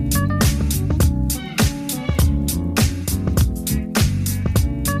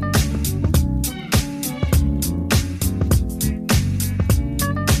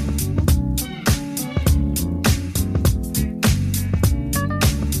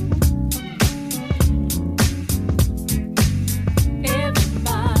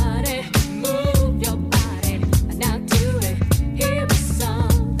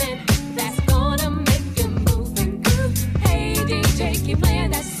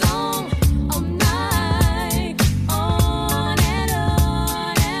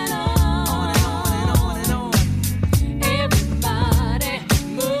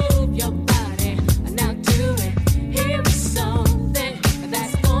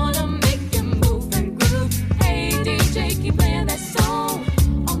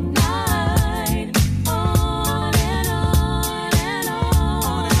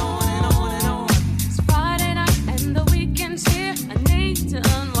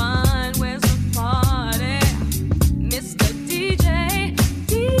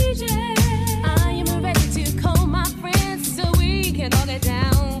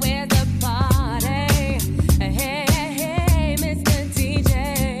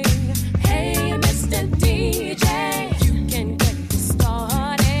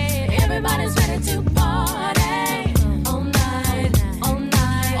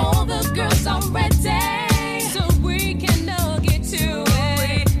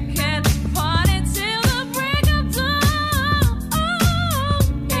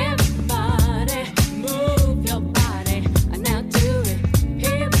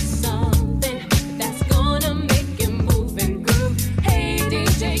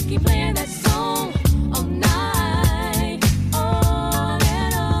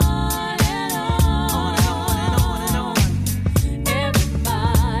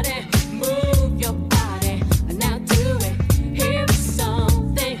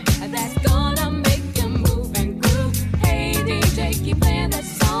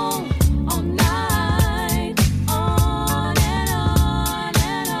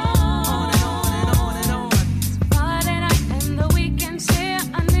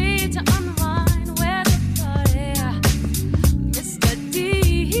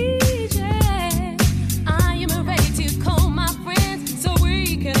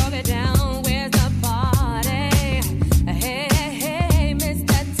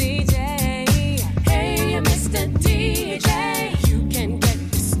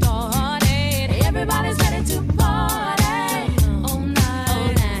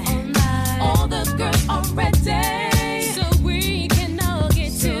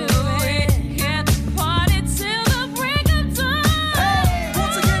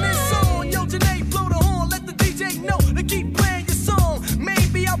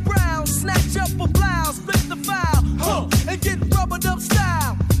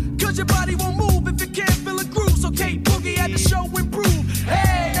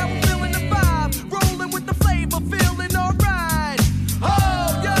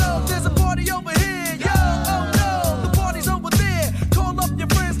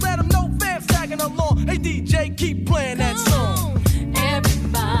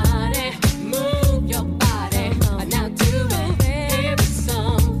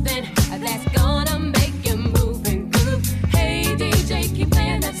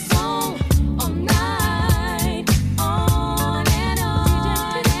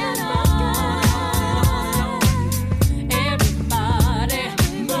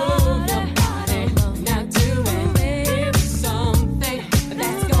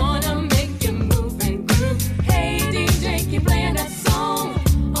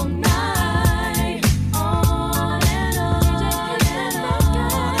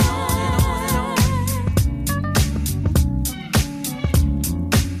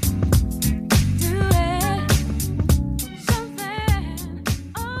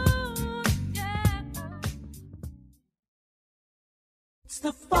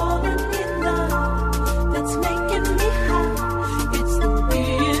 the falling in love that's making me high. It's the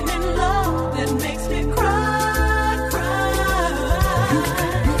being in love that makes me cry, cry.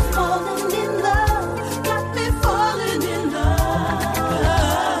 Falling in love, got me falling in love.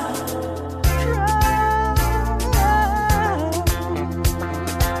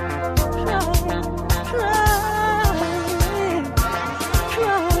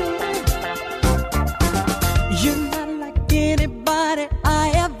 You're not like anybody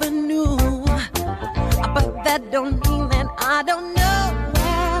I ever knew, but that don't mean that I don't know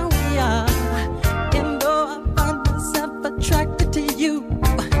where we are. And though I find myself attracted to you,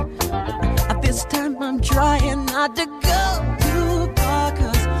 this time I'm trying not to go too far,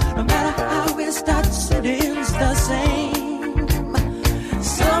 'cause no matter how we start, it ends the same.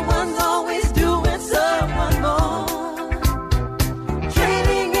 Someone's always doing someone more,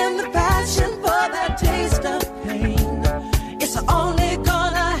 trading in the passion for that taste of pain. It's only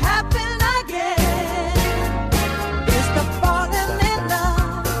gonna happen again. It's the falling in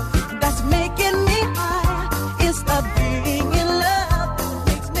love that's making me high. It's the being in love that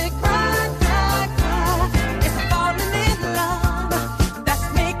makes me cry, cry, cry. It's the falling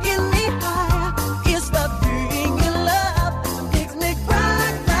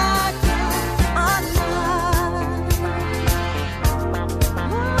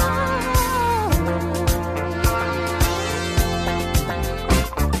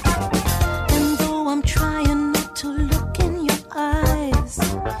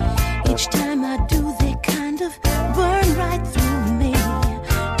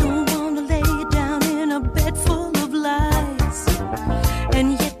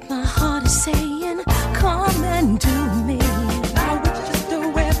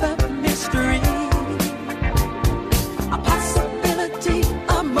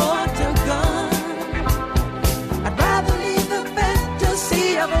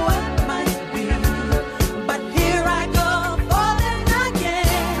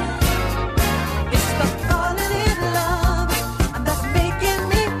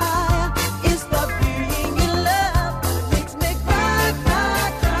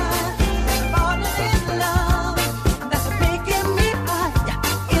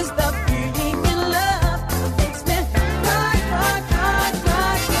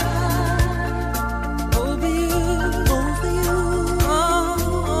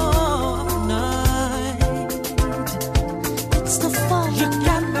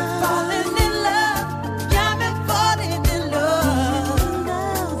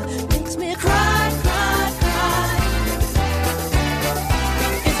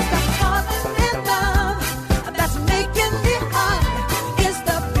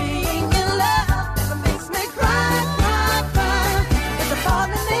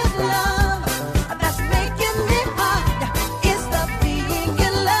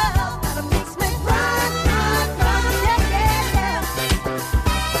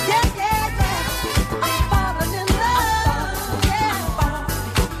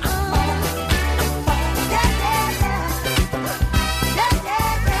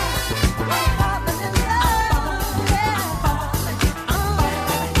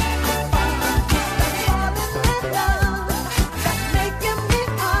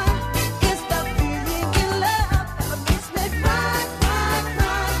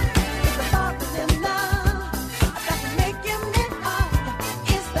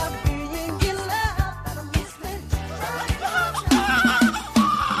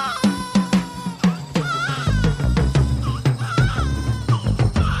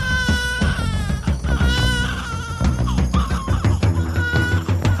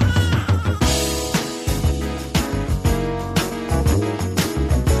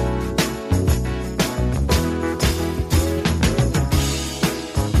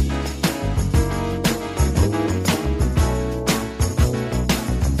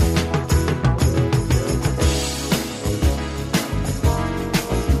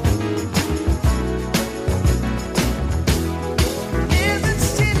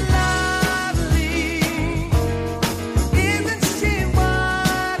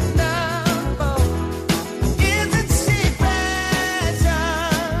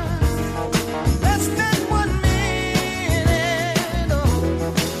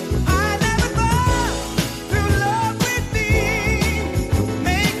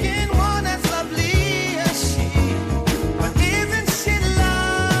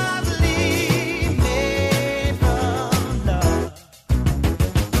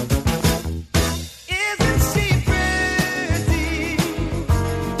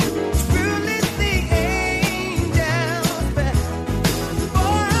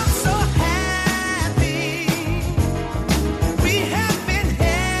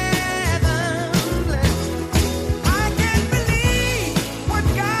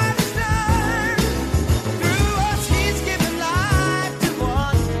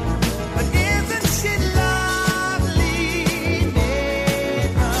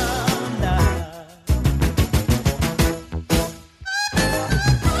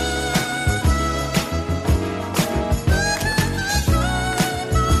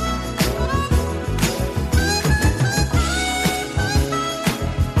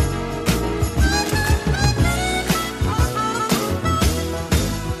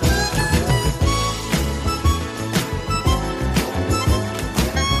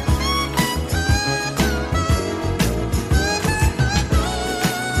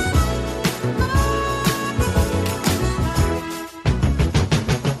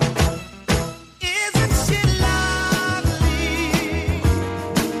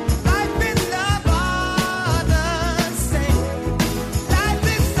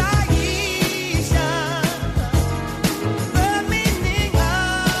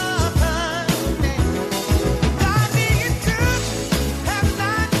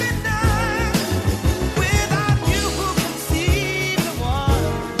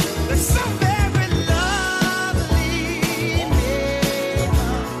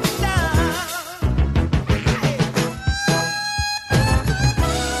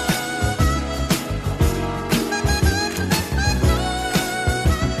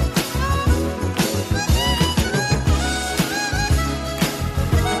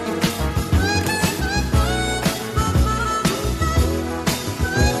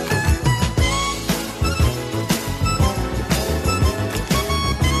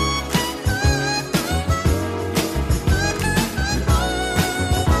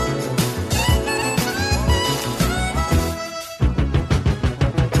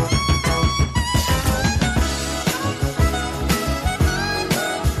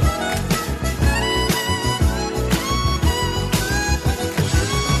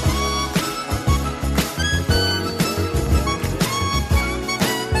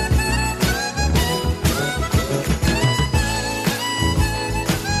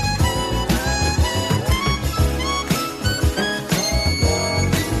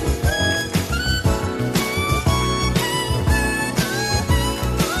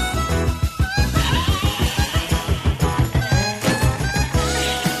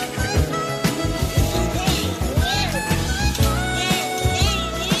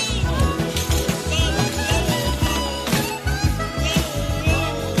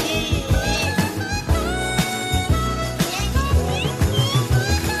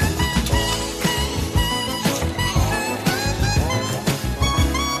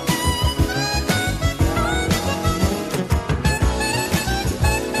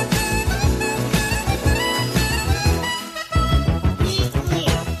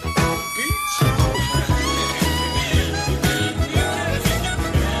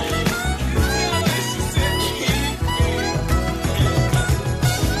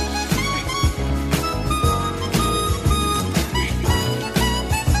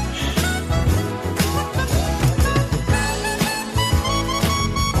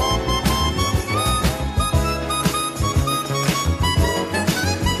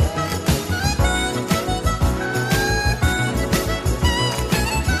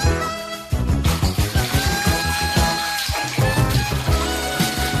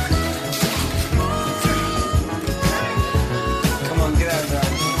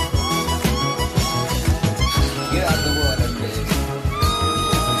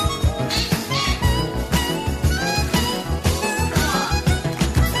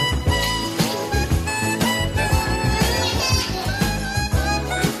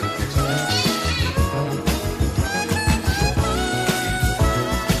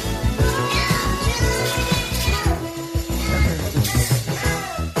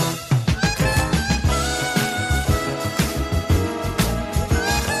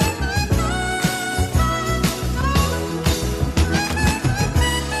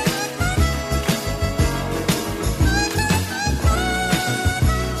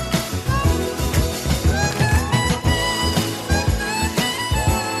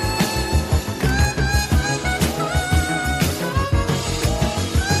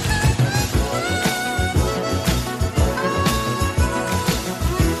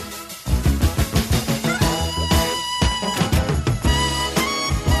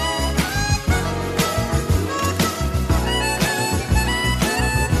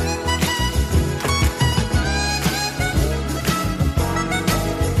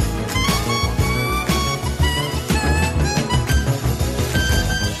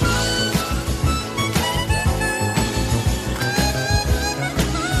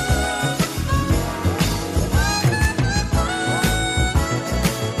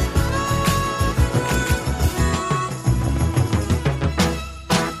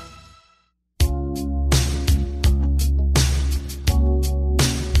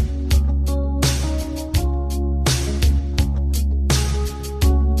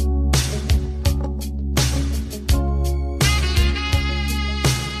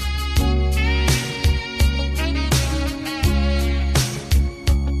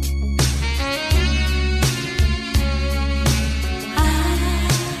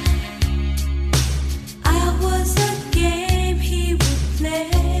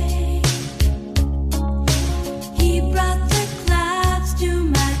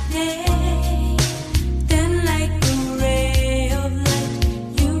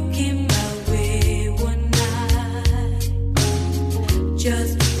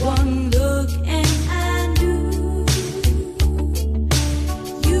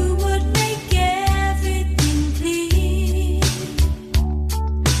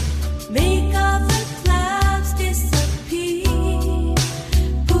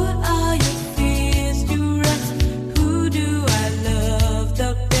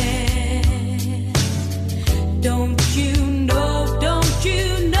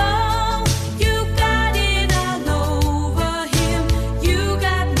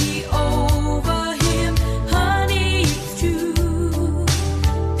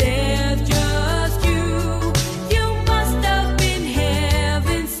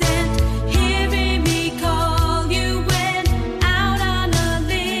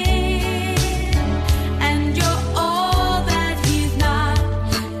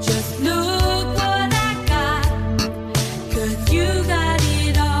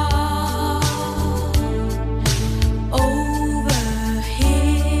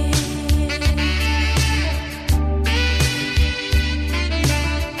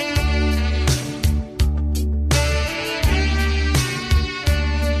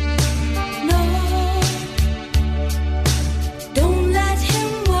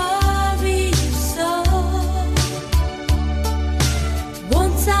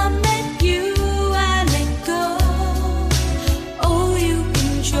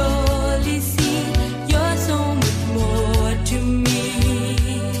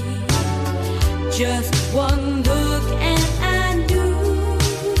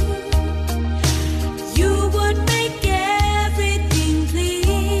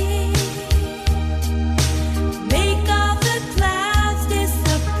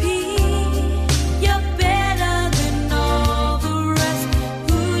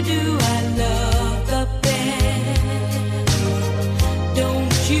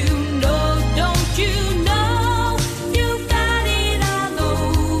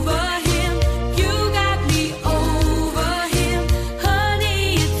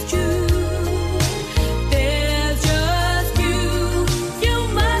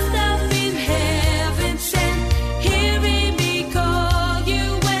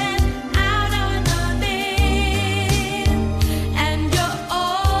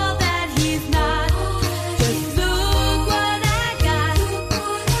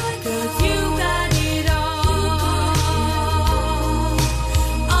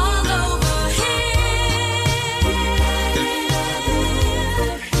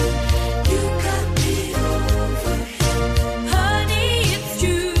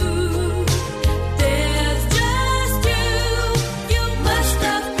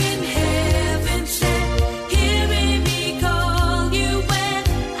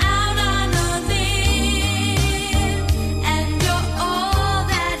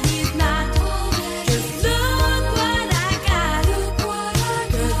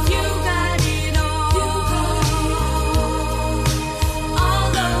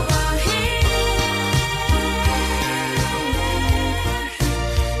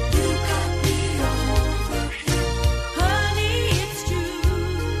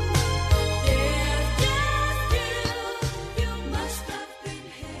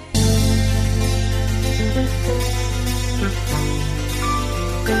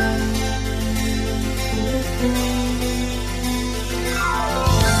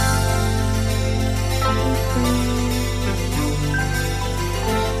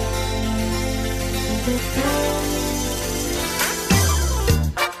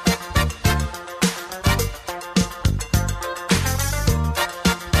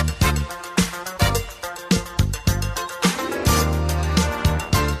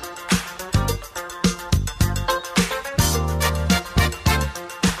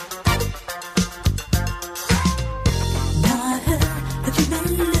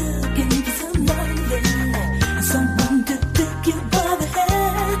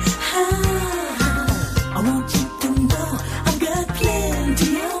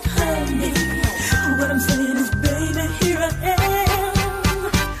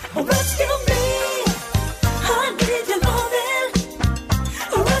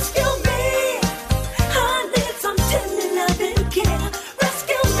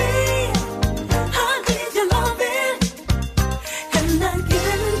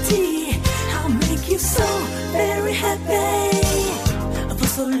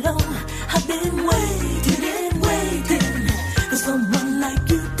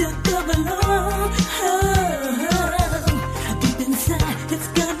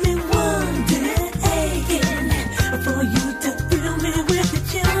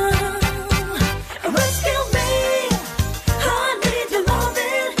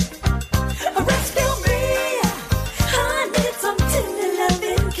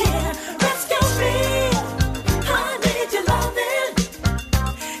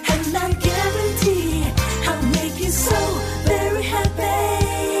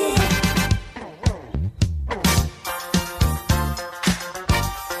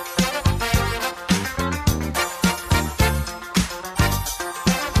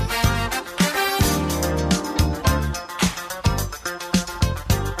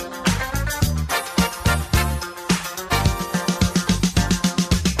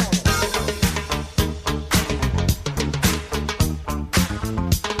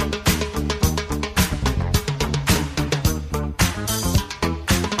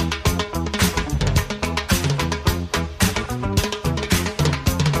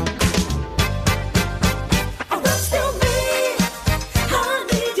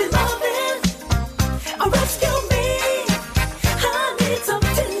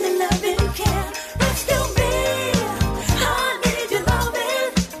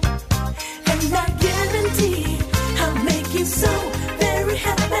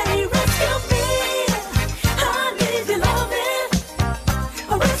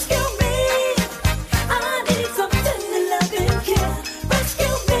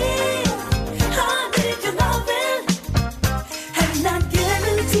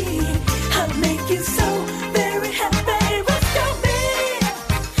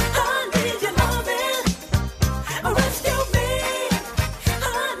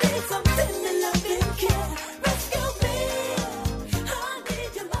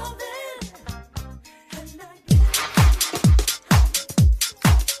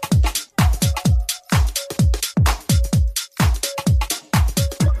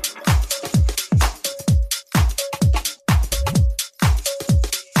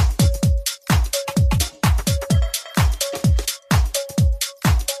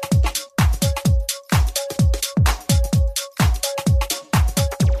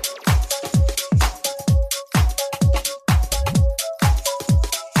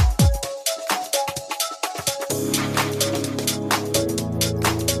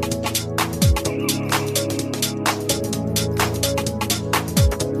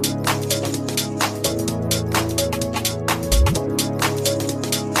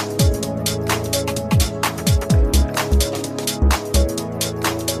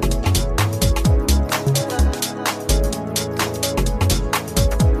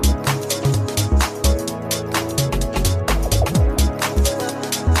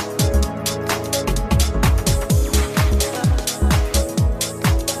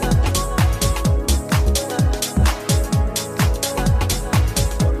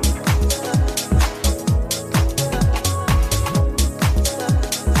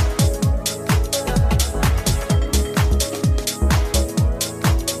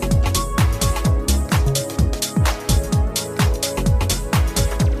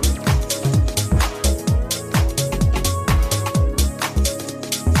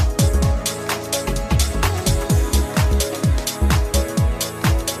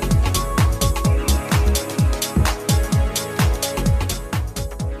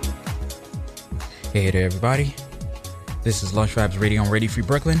Hey there, everybody. This is Lush Vibes Radio on Radio Free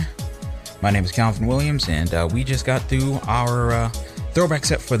Brooklyn. My name is Calvin Williams, and we just got through our throwback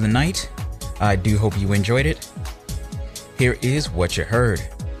set for the night. I do hope you enjoyed it. Here is what you heard.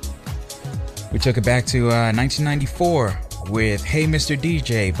 We took it back to 1994 with Hey Mr.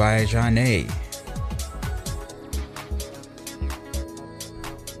 DJ by Janae.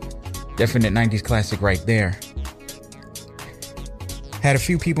 Definite 90s classic right there. Had a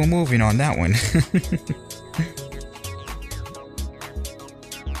few people moving on that one.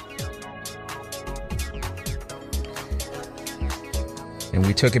 And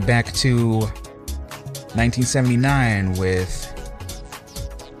we took it back to 1979 with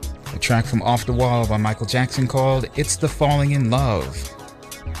a track from Off the Wall by Michael Jackson called It's the Falling in Love.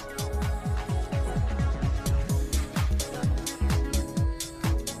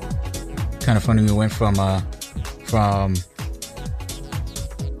 Kind of funny, we went from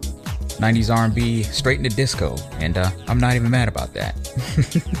 90s R&B straight into disco, and I'm not even mad about that.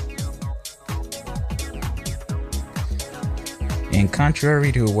 And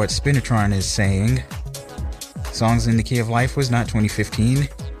contrary to what Spinatron is saying, Songs in the Key of Life was not 2015,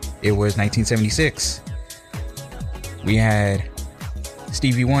 it was 1976. We had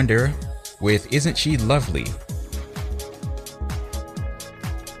Stevie Wonder with Isn't She Lovely?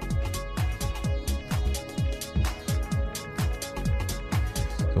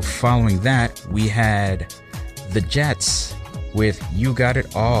 So following that, we had The Jets with You Got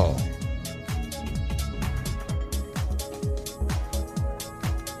It All.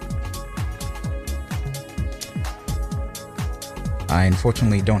 I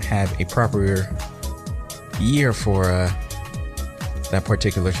unfortunately don't have a proper year for that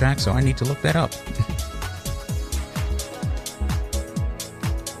particular track, so I need to look that up.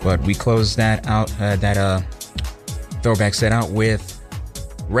 But we closed that out, throwback set out with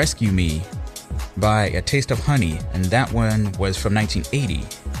Rescue Me by A Taste of Honey, and that one was from 1980.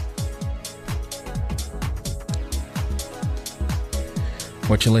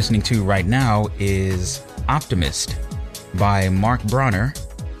 What you're listening to right now is Optimist by Mark Bronner,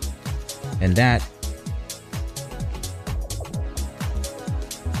 and that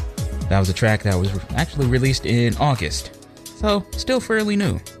was a track that was actually released in August, so still fairly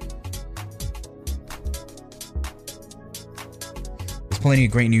new. There's plenty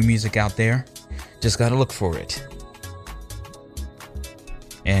of great new music out there, just gotta look for it.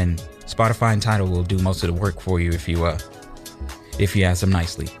 And Spotify and Tidal will do most of the work for you if you ask them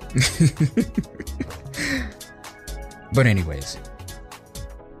nicely. But anyways,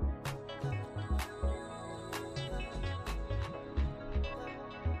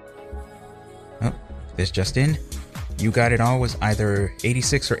 oh, this just in. You Got It All was either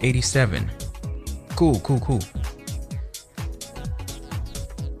 86 or 87. Cool.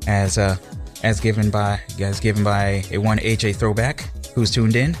 As given by a one AJ Throwback who's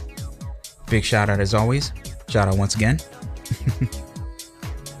tuned in. Big shout out as always. Shout out once again.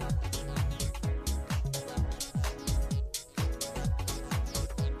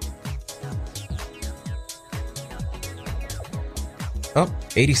 Oh,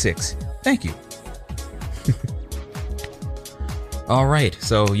 86. Thank you. All right.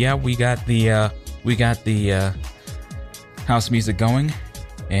 So yeah, we got the house music going,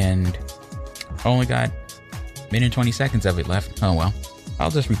 and only got a minute and 20 seconds of it left. Oh well, I'll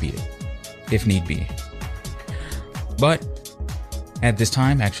just repeat it if need be. But at this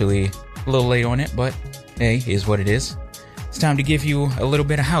time, actually a little late on it, but hey, is what it is. It's time to give you a little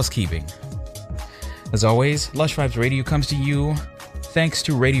bit of housekeeping. As always, Lush Vibes Radio comes to you thanks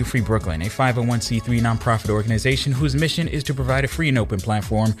to Radio Free Brooklyn, a 501c3 nonprofit organization whose mission is to provide a free and open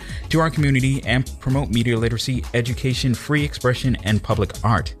platform to our community and promote media literacy, education, free expression, and public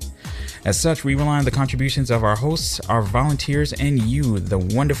art. As such, we rely on the contributions of our hosts, our volunteers, and you, the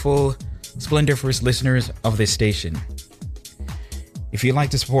wonderful, splendiferous listeners of this station. If you'd like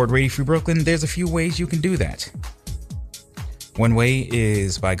to support Radio Free Brooklyn, there's a few ways you can do that. One way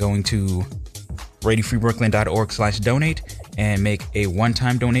is by going to radiofreebrooklyn.org/donate and make a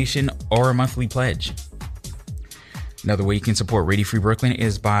one-time donation or a monthly pledge. Another way you can support Radio Free Brooklyn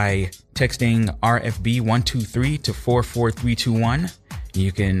is by texting RFB123 to 44321.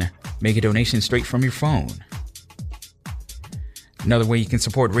 You can make a donation straight from your phone. Another way you can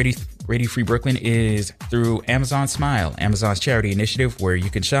support Radio Free Brooklyn is through Amazon Smile, Amazon's charity initiative where you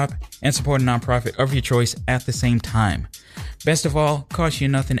can shop and support a nonprofit of your choice at the same time. Best of all, costs you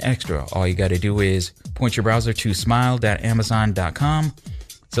nothing extra. All you got to do is point your browser to smile.amazon.com,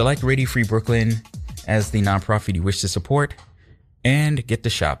 select Radio Free Brooklyn as the nonprofit you wish to support, and get to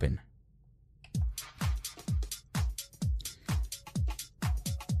shopping.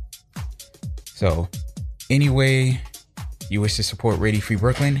 So, any way you wish to support Radio Free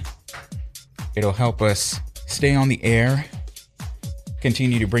Brooklyn, It'll help us stay on the air,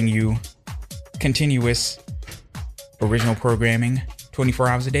 continue to bring you continuous original programming 24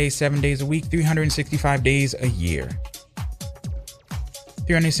 hours a day, 7 days a week, 365 days a year.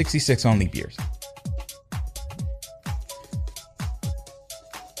 366 on leap years.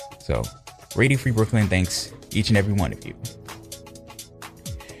 So, Radio Free Brooklyn thanks each and every one of you.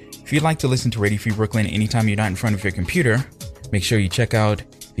 If you'd like to listen to Radio Free Brooklyn anytime you're not in front of your computer, make sure you check out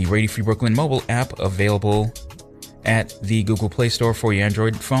the Radio Free Brooklyn mobile app, available at the Google Play Store for your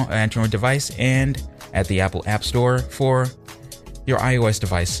Android device and at the Apple App Store for your iOS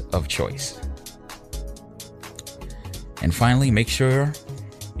device of choice. And finally, make sure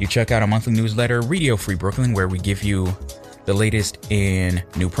you check out our monthly newsletter, Radio Free Brooklyn, where we give you the latest in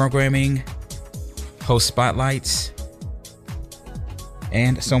new programming, host spotlights,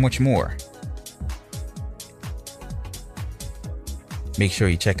 and so much more. Make sure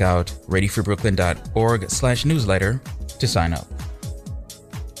you check out RadioFreeBrooklyn.org/newsletter to sign up.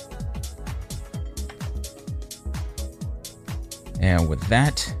 And with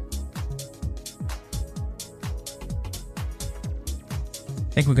that,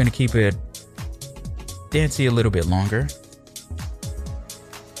 I think we're going to keep it dancey a little bit longer.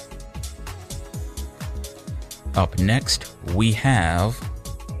 Up next, we have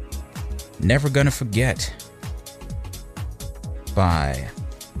Never Gonna Forget by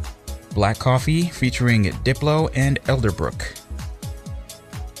Black Coffee featuring Diplo and Elderbrook.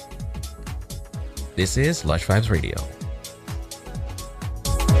 This is Lush Vibes Radio.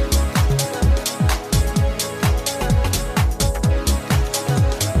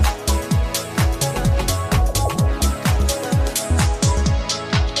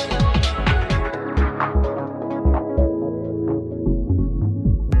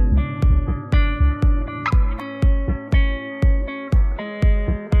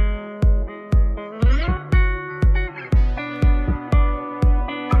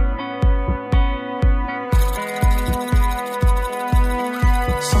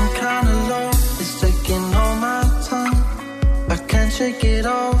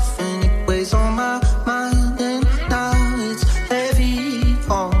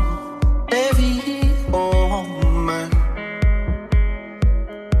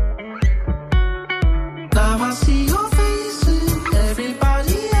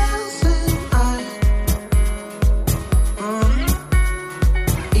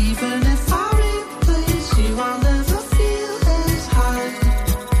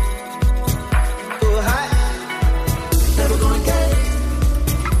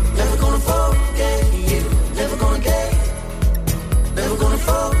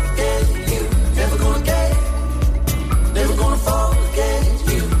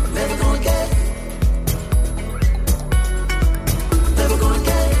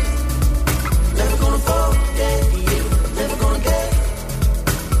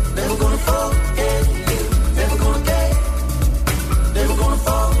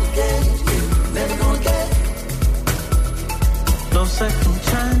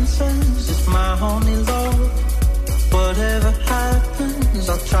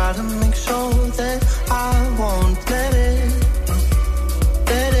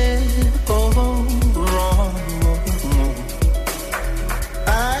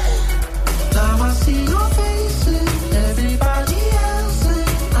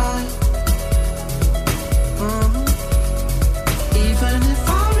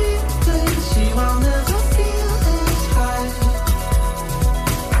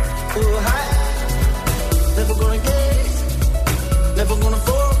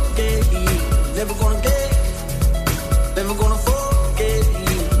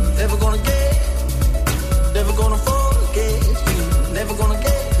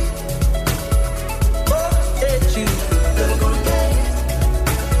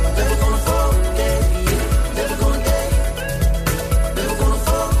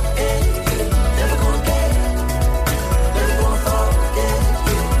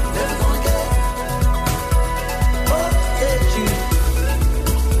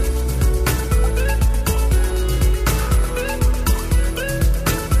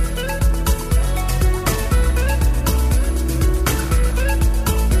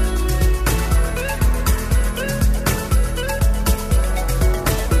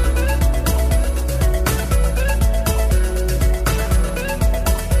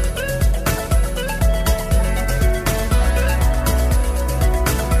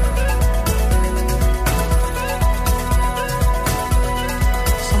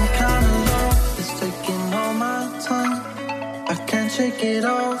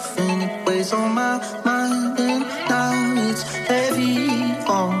 on my mind, and now it's heavy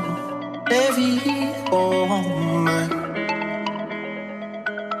on vie. Oh man.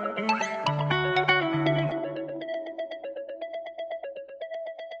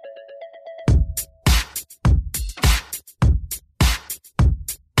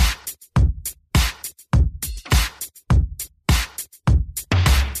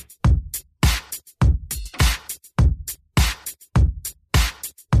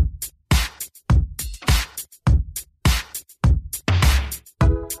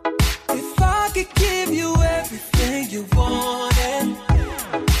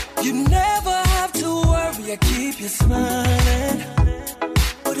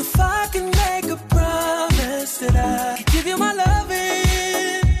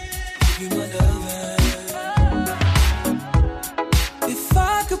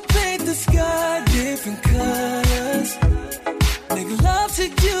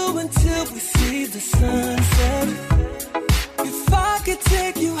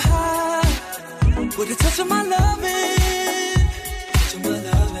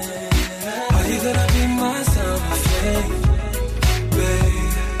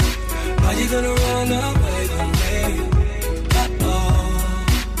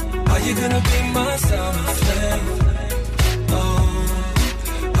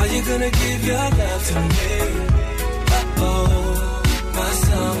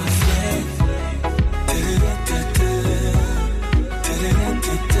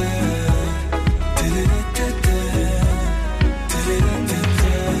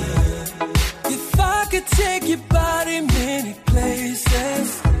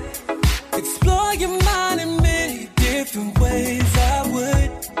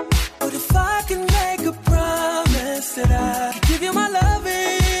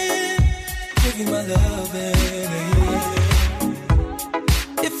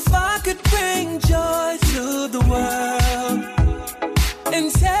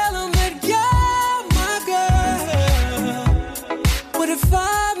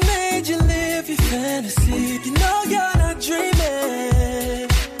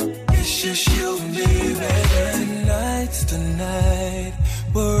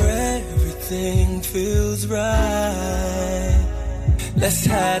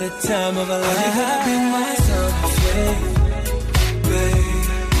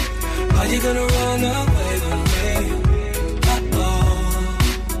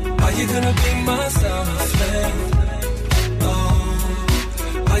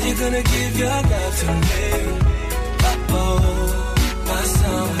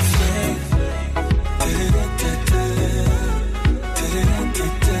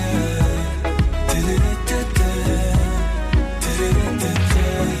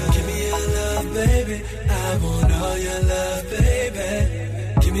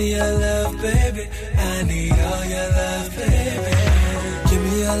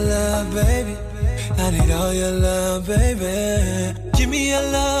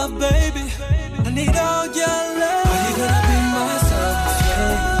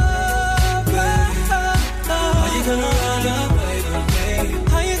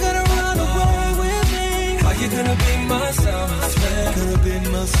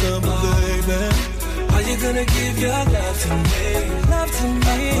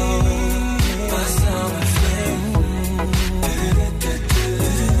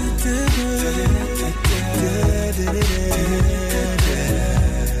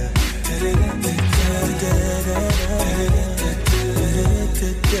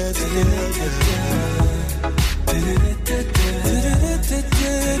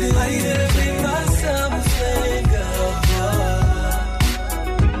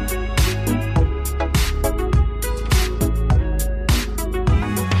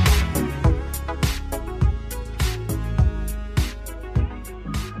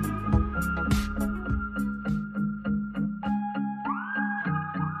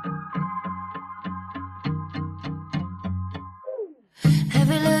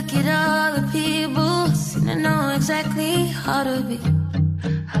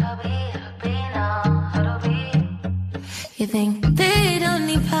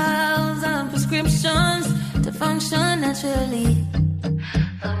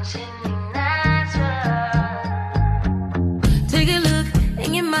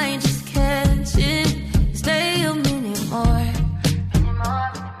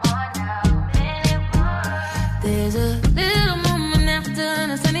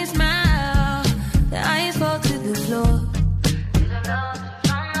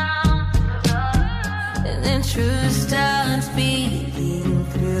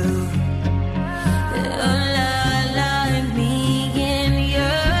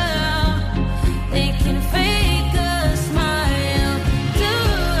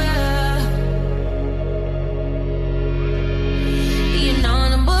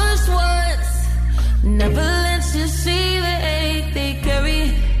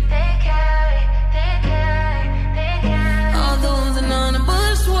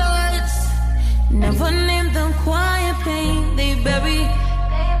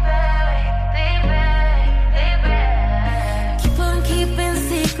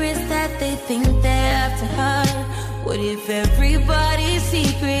 think they're after her? What if everybody's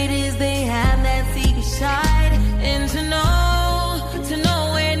secret is they have that secret side? And to know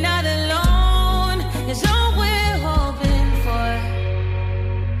we're not alone is all we're hoping for.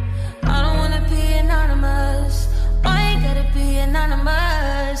 I don't wanna be anonymous. I ain't gotta be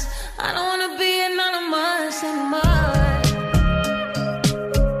anonymous. I don't wanna be anonymous anymore.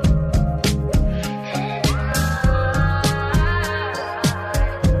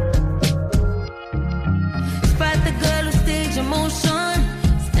 Spot the girl who stage emotion,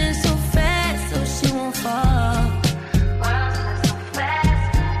 spin so fast so she won't fall.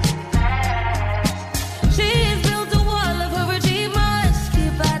 She has built a wall of her achievements.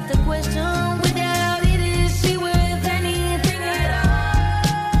 Keep out the question, without it is she worth anything at all?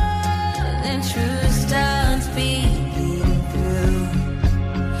 And truth starts speaking through.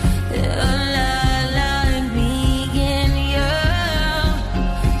 Like me and you,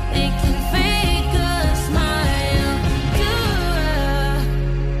 they can fake a smile too.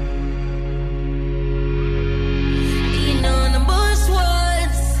 You know the bush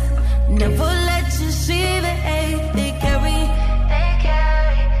words never let you see the hate they carry.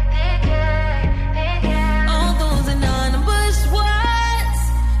 All those anonymous words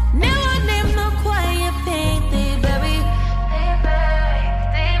never name the quiet pain they bury.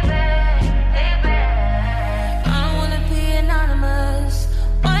 I don't wanna be anonymous.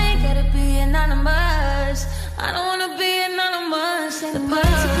 I ain't gotta be anonymous. I don't wanna be anonymous. The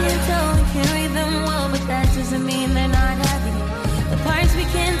parts we can't tell, we carry them well, but that doesn't mean they're not happy. The parts we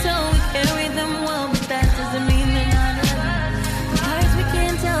can't tell, we carry them well, but that doesn't mean they're not happy. The parts we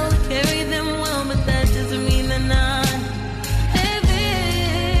can't tell, we carry them well, but that doesn't mean they're not happy.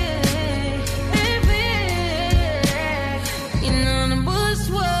 You know the bush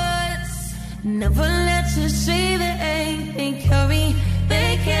words never let you see the hate they carry. They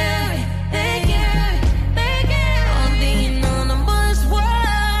carry. All the anonymous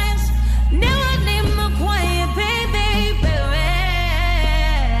words never name the quiet pain they bury.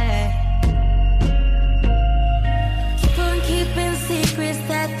 Keep on keeping secrets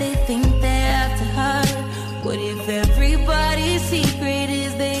that they think they're after her. What if everybody's secret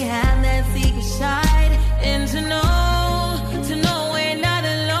is they have that secret side? And to know we're not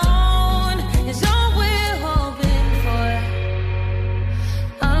alone is all we're hoping for.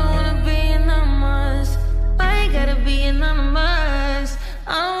 I don't wanna be anonymous. I ain't gotta be anonymous. I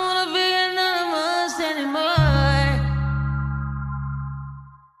don't wanna be anonymous anymore.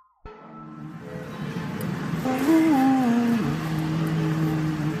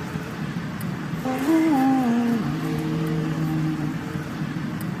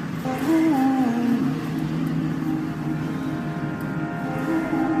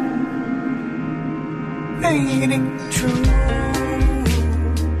 Ain't it true?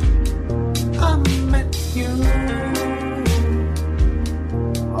 I met you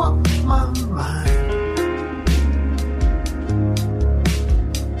on my mind.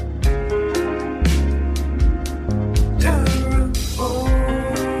 Terrible,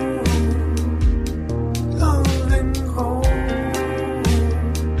 loving home.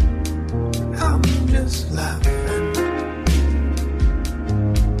 I'm just laughing.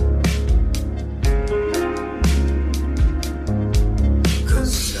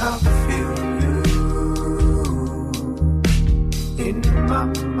 I feel you in my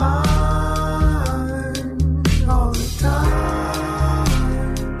mind all the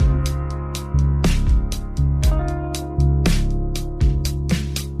time.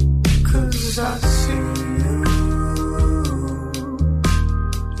 'Cause I see you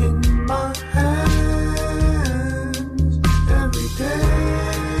in my hands every day.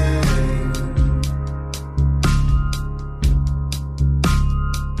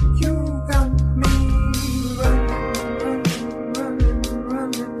 You got me running, running, running,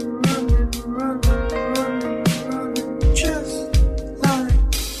 running, running.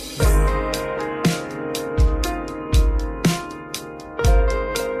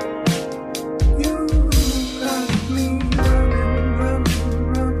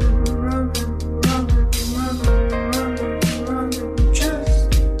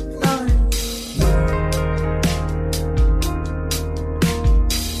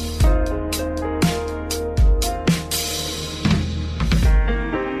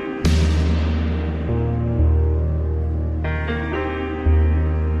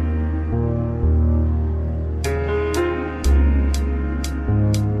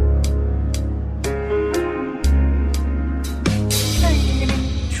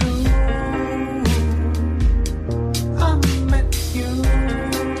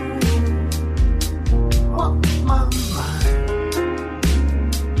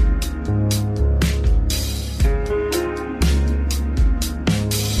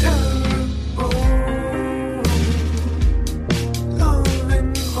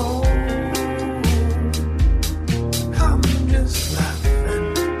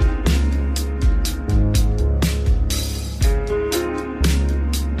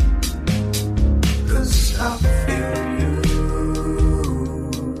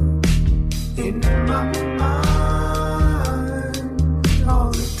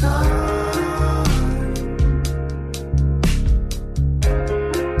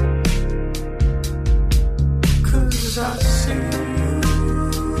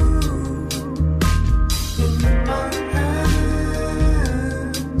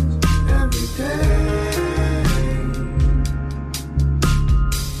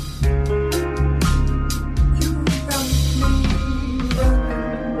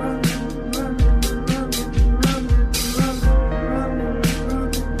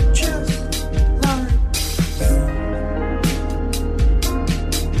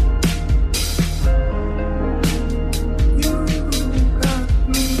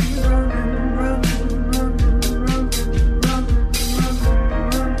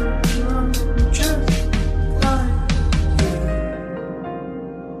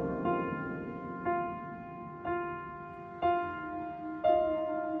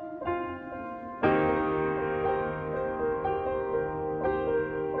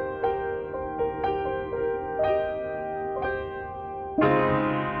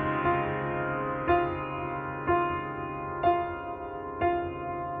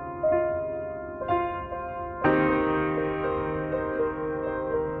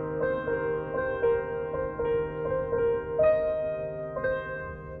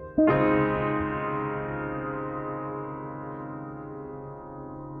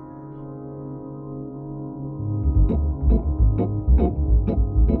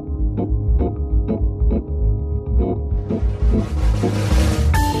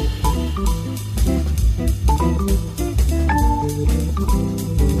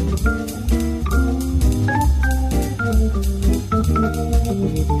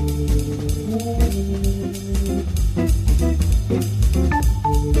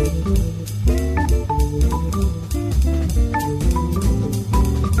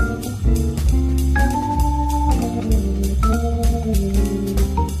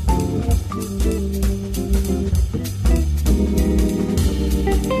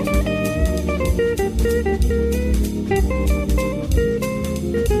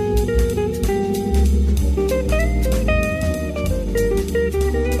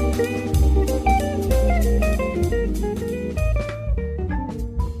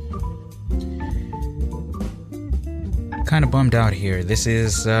 Kind of bummed out here. This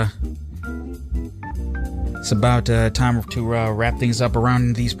is it's about time to wrap things up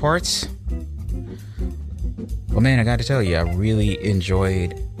around these parts. Well, man, I got to tell you, I really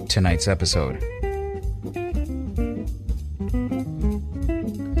enjoyed tonight's episode.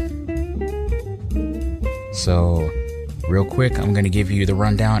 So, real quick, I'm going to give you the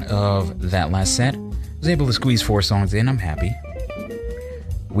rundown of that last set. I was able to squeeze 4 songs in. I'm happy.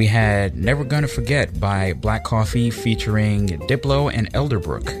 We had Never Gonna Forget by Black Coffee featuring Diplo and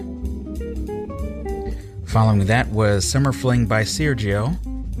Elderbrook. Following that was Summer Fling by Sergio.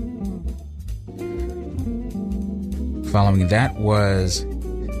 Following that was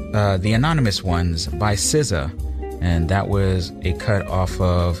The Anonymous Ones by SZA, and that was a cut off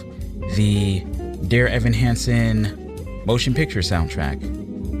of the Dear Evan Hansen motion picture soundtrack.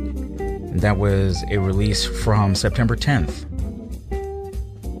 And that was a release from September 10th.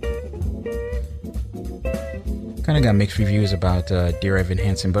 Kind of got mixed reviews about Dear Evan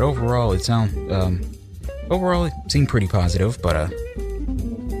Hansen, but overall it seemed pretty positive. But I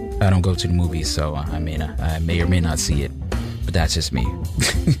don't go to the movies, so I may or may not see it. But that's just me.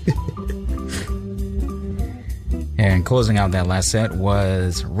 And closing out that last set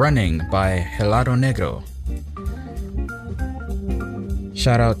was Running by Helado Negro.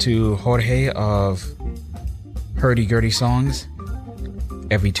 Shout out to Jorge of Hurdy Gurdy Songs.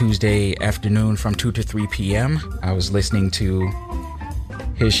 Every Tuesday afternoon from 2 to 3 p.m. I was listening to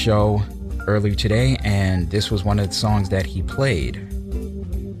his show earlier today, and this was one of the songs that he played.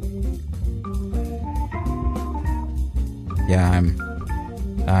 Yeah,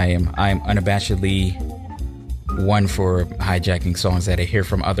 I am unabashedly one for hijacking songs that I hear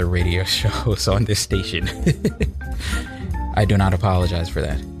from other radio shows on this station. I do not apologize for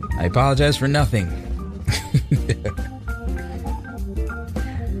that. I apologize for nothing.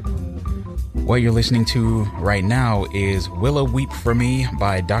 What you're listening to right now is Willow Weep For Me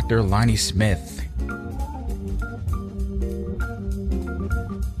by Dr. Lonnie Smith.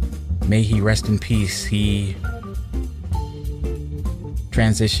 May he rest in peace. He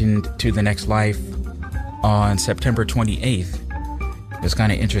transitioned to the next life on September 28th. It was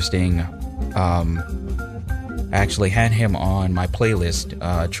kind of interesting. I actually had him on my playlist,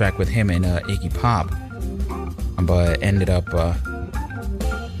 track with him and Iggy Pop, but ended up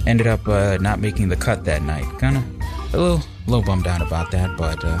not making the cut that night. Kind of a little bummed out about that,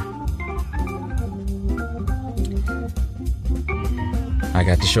 but I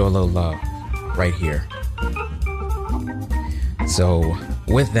got to show a little love right here. So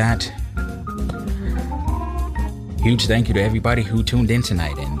with that, huge thank you to everybody who tuned in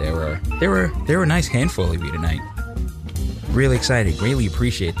tonight, and there were a nice handful of you tonight. Really excited, greatly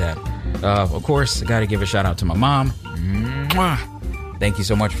appreciate that. Of course, I got to give a shout out to my mom. Mwah! Thank you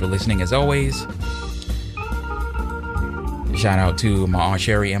so much for listening as always. Shout out to my Aunt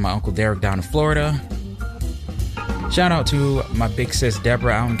Sherry and my Uncle Derek down in Florida. Shout out to my big sis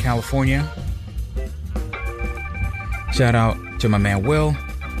Deborah out in California. Shout out to my man Will.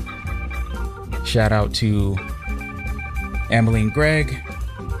 Shout out to Emily and Greg.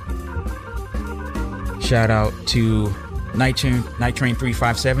 Shout out to Night Train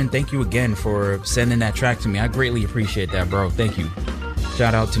 357. Thank you again for sending that track to me. I greatly appreciate that, bro. Thank you.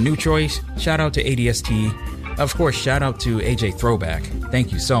 Shout out to New Choice. Shout out to ADST. Of course, shout out to AJ Throwback.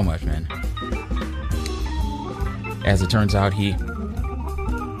 Thank you so much, man. As it turns out, he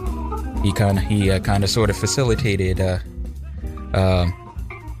kind of sort of facilitated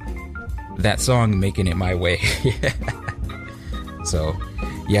that song, making it my way. So,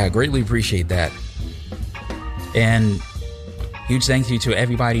 yeah, I greatly appreciate that. And huge thank you to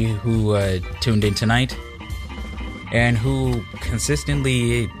everybody who tuned in tonight and who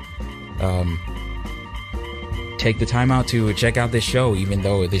consistently take the time out to check out this show, even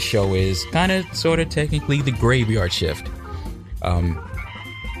though this show is kind of sort of technically the graveyard shift.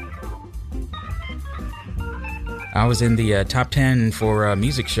 I was in the top 10 for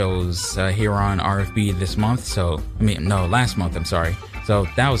music shows here on RFB this month. Last month, I'm sorry. So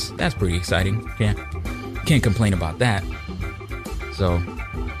that's pretty exciting. Can't complain about that. So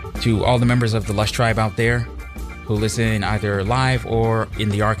to all the members of the Lush Tribe out there who listen either live or in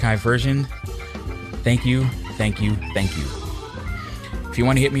the archive version, thank you. If you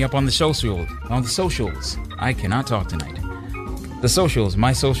want to hit me up on the socials, I cannot talk tonight. The socials,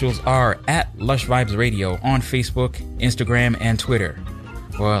 my socials are at Lush Vibes Radio on Facebook, Instagram, and Twitter.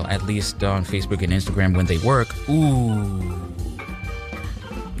 Well, at least on Facebook and Instagram when they work. Ooh.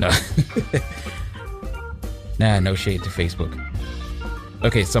 No. Nah, no shade to Facebook.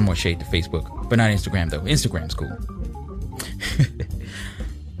 Okay, somewhat shade to Facebook, but not Instagram though. Instagram's cool.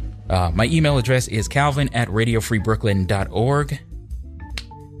 My email address is calvin@radiofreebrooklyn.org.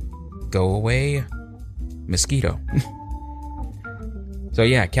 Go away, mosquito. So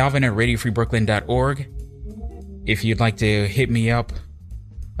yeah, calvin@radiofreebrooklyn.org. If you'd like to hit me up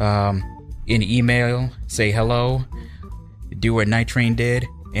in email, say hello, do what Night Train did,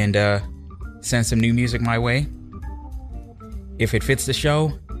 and send some new music my way. If it fits the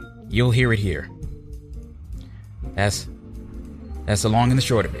show, you'll hear it here. That's the long and the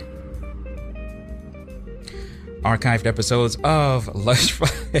short of it. Archived episodes of Lush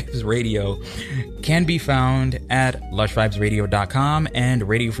Vibes Radio can be found at lushvibesradio.com and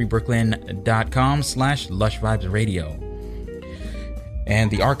radiofreebrooklyn.com/lushvibesradio. And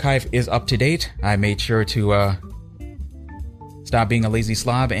the archive is up to date. I made sure to stop being a lazy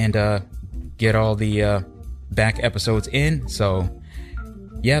slob and get all the back episodes in. So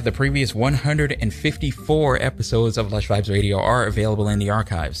yeah, the previous 154 episodes of Lush Vibes Radio are available in the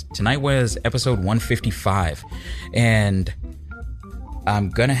archives. Tonight was episode 155, and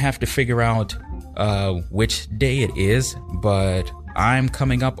I'm gonna have to figure out which day it is, but I'm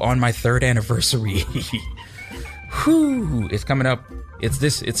coming up on my 3rd anniversary. Whew, it's coming up.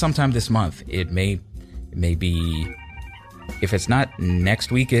 It's sometime this month. It may be, if it's not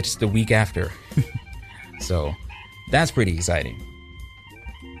next week, it's the week after. So that's pretty exciting.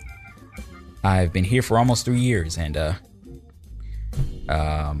 I've been here for almost 3 years, and I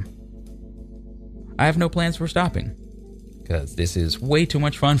have no plans for stopping, because this is way too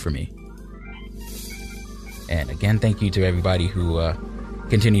much fun for me. And again, thank you to everybody who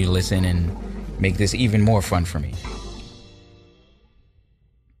continue to listen and make this even more fun for me.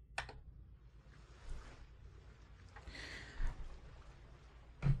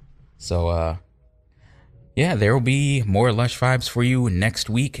 So, yeah, there will be more Lush Vibes for you next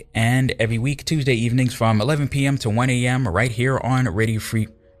week and every week, Tuesday evenings from 11 p.m. to 1 a.m. right here on Radio Free.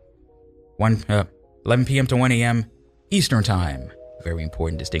 11 p.m. to 1 a.m. Eastern Time. Very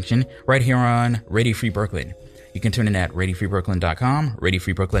important distinction. Right here on Radio Free Brooklyn. You can tune in at radiofreebrooklyn.com,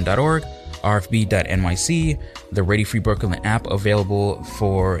 radiofreebrooklyn.org, rfb.nyc, the Radio Free Brooklyn app available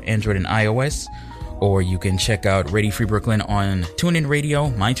for Android and iOS. Or you can check out Radio Free Brooklyn on TuneIn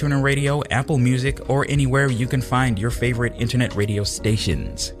Radio, MyTuner Radio, Apple Music, or anywhere you can find your favorite internet radio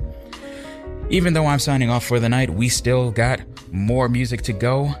stations. Even though I'm signing off for the night, we still got more music to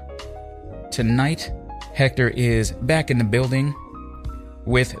go. Tonight, Hector is back in the building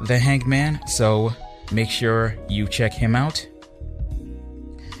with The Hanged Man, so make sure you check him out.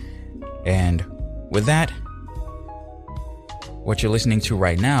 And with that, what you're listening to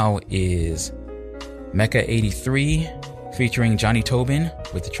right now is Mecca 83 featuring Johnny Tobin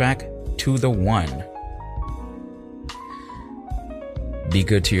with the track To The One. Be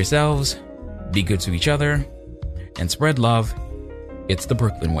good to yourselves, be good to each other, and spread love. It's the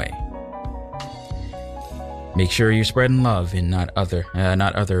Brooklyn way. Make sure you're spreading love and not other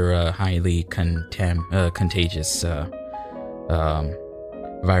highly contagious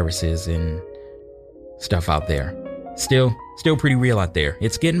viruses and stuff out there. Still pretty real out there.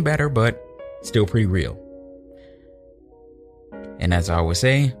 It's getting better, but still pretty real. And as I always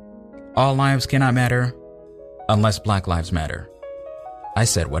say, all lives cannot matter unless Black lives matter. I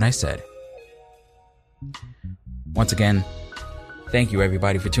said what I said. Once again, thank you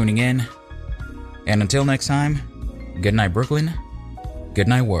everybody for tuning in. And until next time, good night Brooklyn, good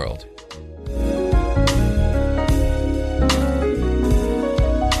night world.